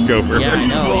to talk over. Yeah, I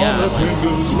know, yeah.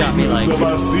 Like, you got me, like,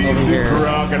 over here.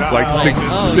 Like six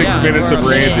yeah, minutes of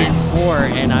ranting.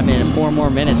 And I'm in 4 more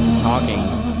minutes of talking,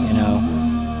 you know,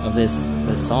 of this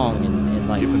song and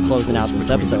like closing out this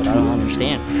episode. I don't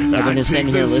understand. Like, I'm just sitting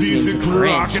here listening to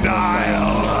Grinch.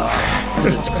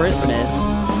 Because it's Christmas,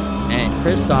 and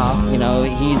Kristoff, you know,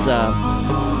 he's a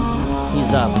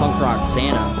punk rock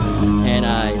Santa, and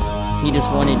he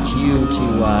just wanted you to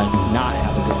not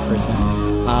have a good Christmas.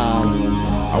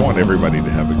 I want everybody to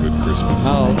have a good Christmas.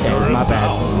 Oh, okay, my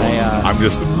bad. I'm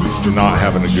just not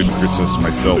having a good Christmas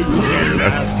myself this year.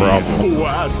 That's the problem.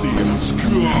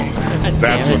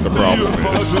 That's what the problem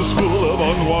is.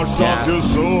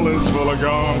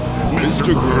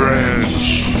 Mr.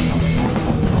 Grinch.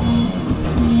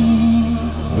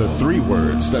 The 3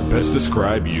 words that best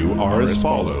describe you are as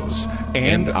follows,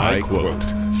 and I quote,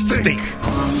 stink,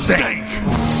 stank,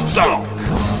 stunk.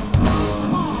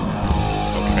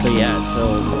 So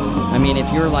I mean,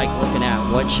 if you're like looking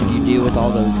at what should you do with all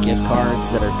those gift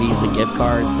cards that are Visa gift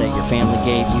cards that your family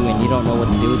gave you, and you don't know what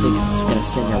to do with it because it's just gonna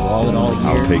sit in your wallet all year.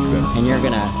 I'll take them. And you're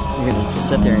gonna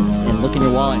sit there and look in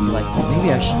your wallet and be like, well,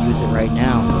 maybe I should use it right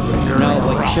now. No,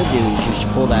 what you should do is you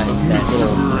should pull that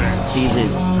little Visa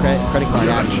credit card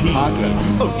out of your pocket,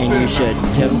 and you should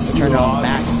turn it on the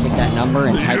back and pick that number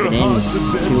and type it in to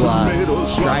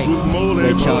Stripe,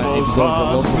 which if you go to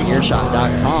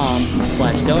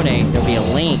localearshot.com/donate, there'll be a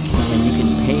link and you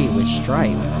can pay with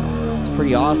Stripe. It's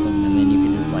pretty awesome, and then you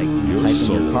can just like type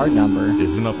in your card number,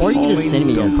 or you can just send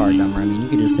me your card number. I mean, you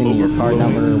can just send me your card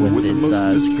number with its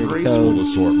security code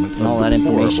and all that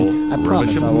information. I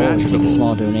promise I will only take a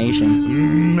small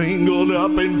donation. Mingled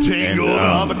up and tangled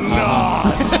up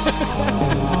knots.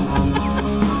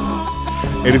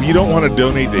 And if you don't want to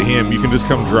donate to him, you can just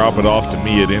come drop it off to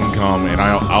me at Incom, and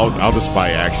I'll just buy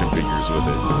action figures with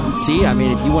it. See, I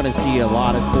mean, if you want to see a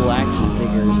lot of cool action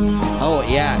figures, oh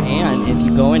yeah, and if you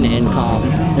go into Incom,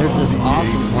 there's this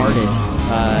awesome artist.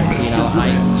 You know,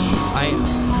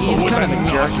 he's kind of a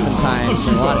jerk sometimes,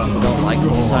 and a lot of people don't like him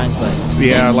sometimes. But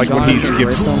yeah, like when he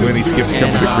skips Grissom, coming to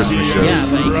Christmas shows.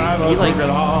 Yeah, but he like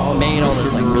made all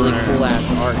this like really cool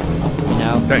ass art. You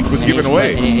know, that was given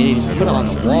away. And he just put it on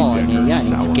the wall, and he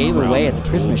just gave it away at the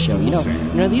Christmas show. You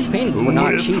know, these paintings were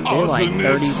not cheap. They were like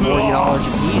 $30, $40 a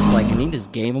piece. Like, and he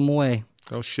just gave them away.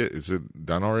 Oh shit! Is it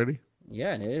done already?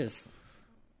 Yeah, it is.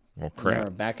 Well, crap.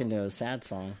 We're back into a sad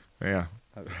song. Yeah.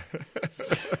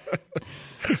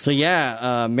 So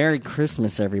yeah, Merry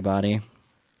Christmas, everybody.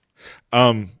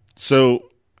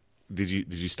 So did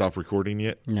you stop recording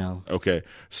yet? No. Okay.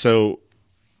 So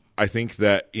I think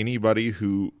that anybody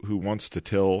who wants to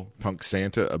tell Punk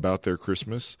Santa about their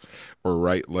Christmas, or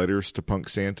write letters to Punk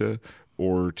Santa,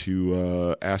 or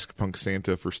to ask Punk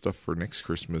Santa for stuff for next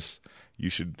Christmas, you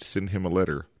should send him a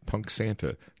letter. Punk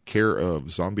Santa, care of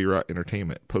Zombie Rot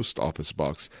Entertainment, Post Office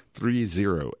Box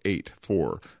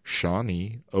 3084,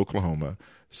 Shawnee, Oklahoma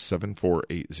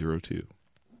 74802.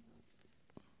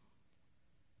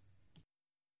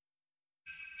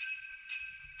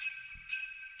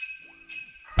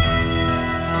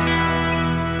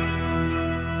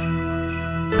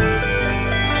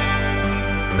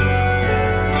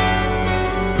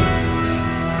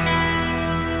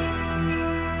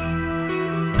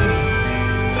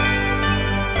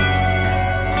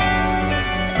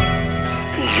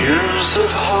 Years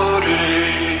of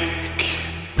heartache,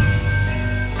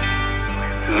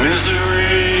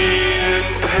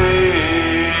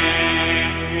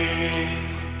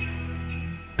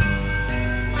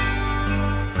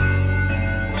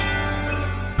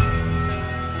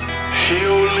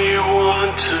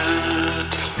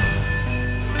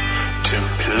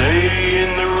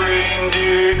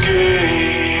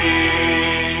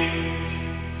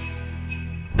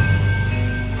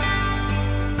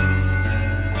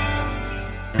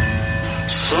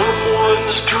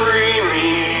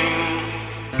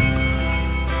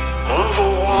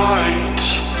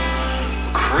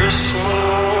 Christmas.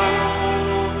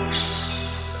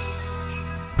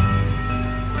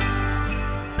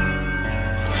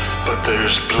 But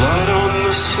there's blood on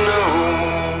the snow.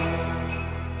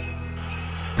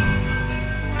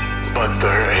 But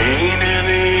there ain't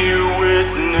any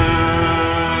witness.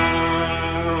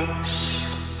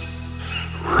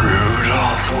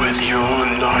 Rudolph, with your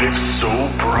knife so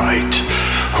bright,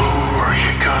 who are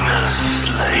you gonna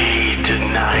slay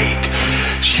tonight?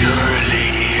 Surely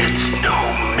it's no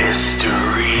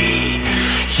mystery.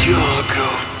 You'll go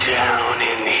down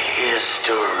in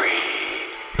history.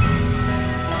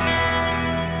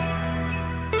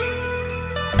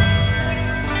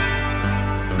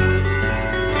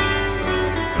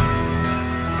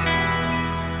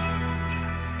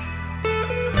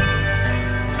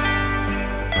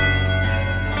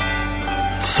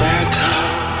 Santa,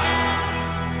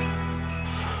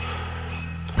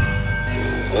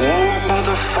 warm by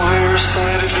the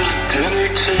fireside at his dinner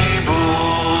table,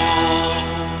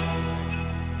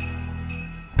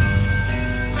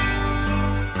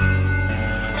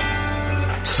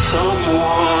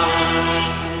 someone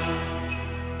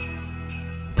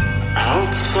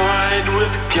outside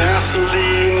with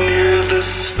gasoline near the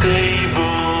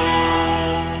stable.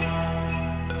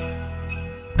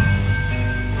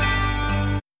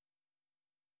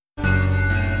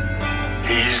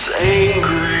 He's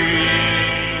angry,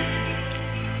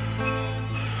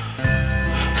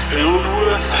 filled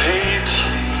with hate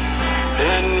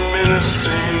and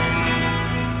menacing.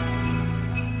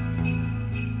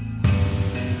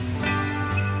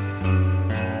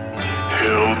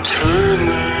 He'll turn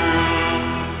them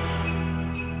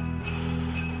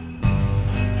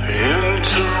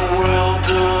into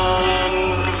well-done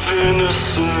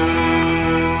venison.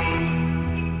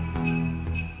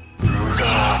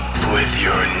 With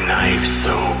your knife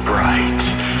so bright,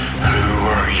 who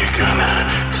are you gonna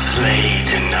slay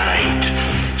tonight?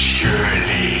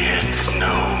 Surely it's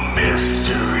no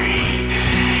mystery.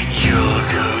 You'll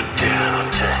go down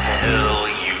to hell,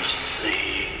 you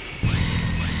see.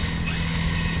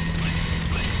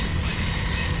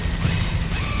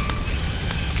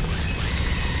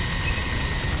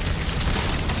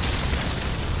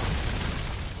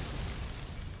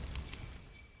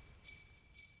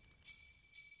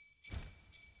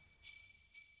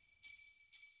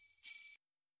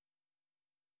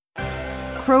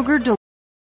 Kroger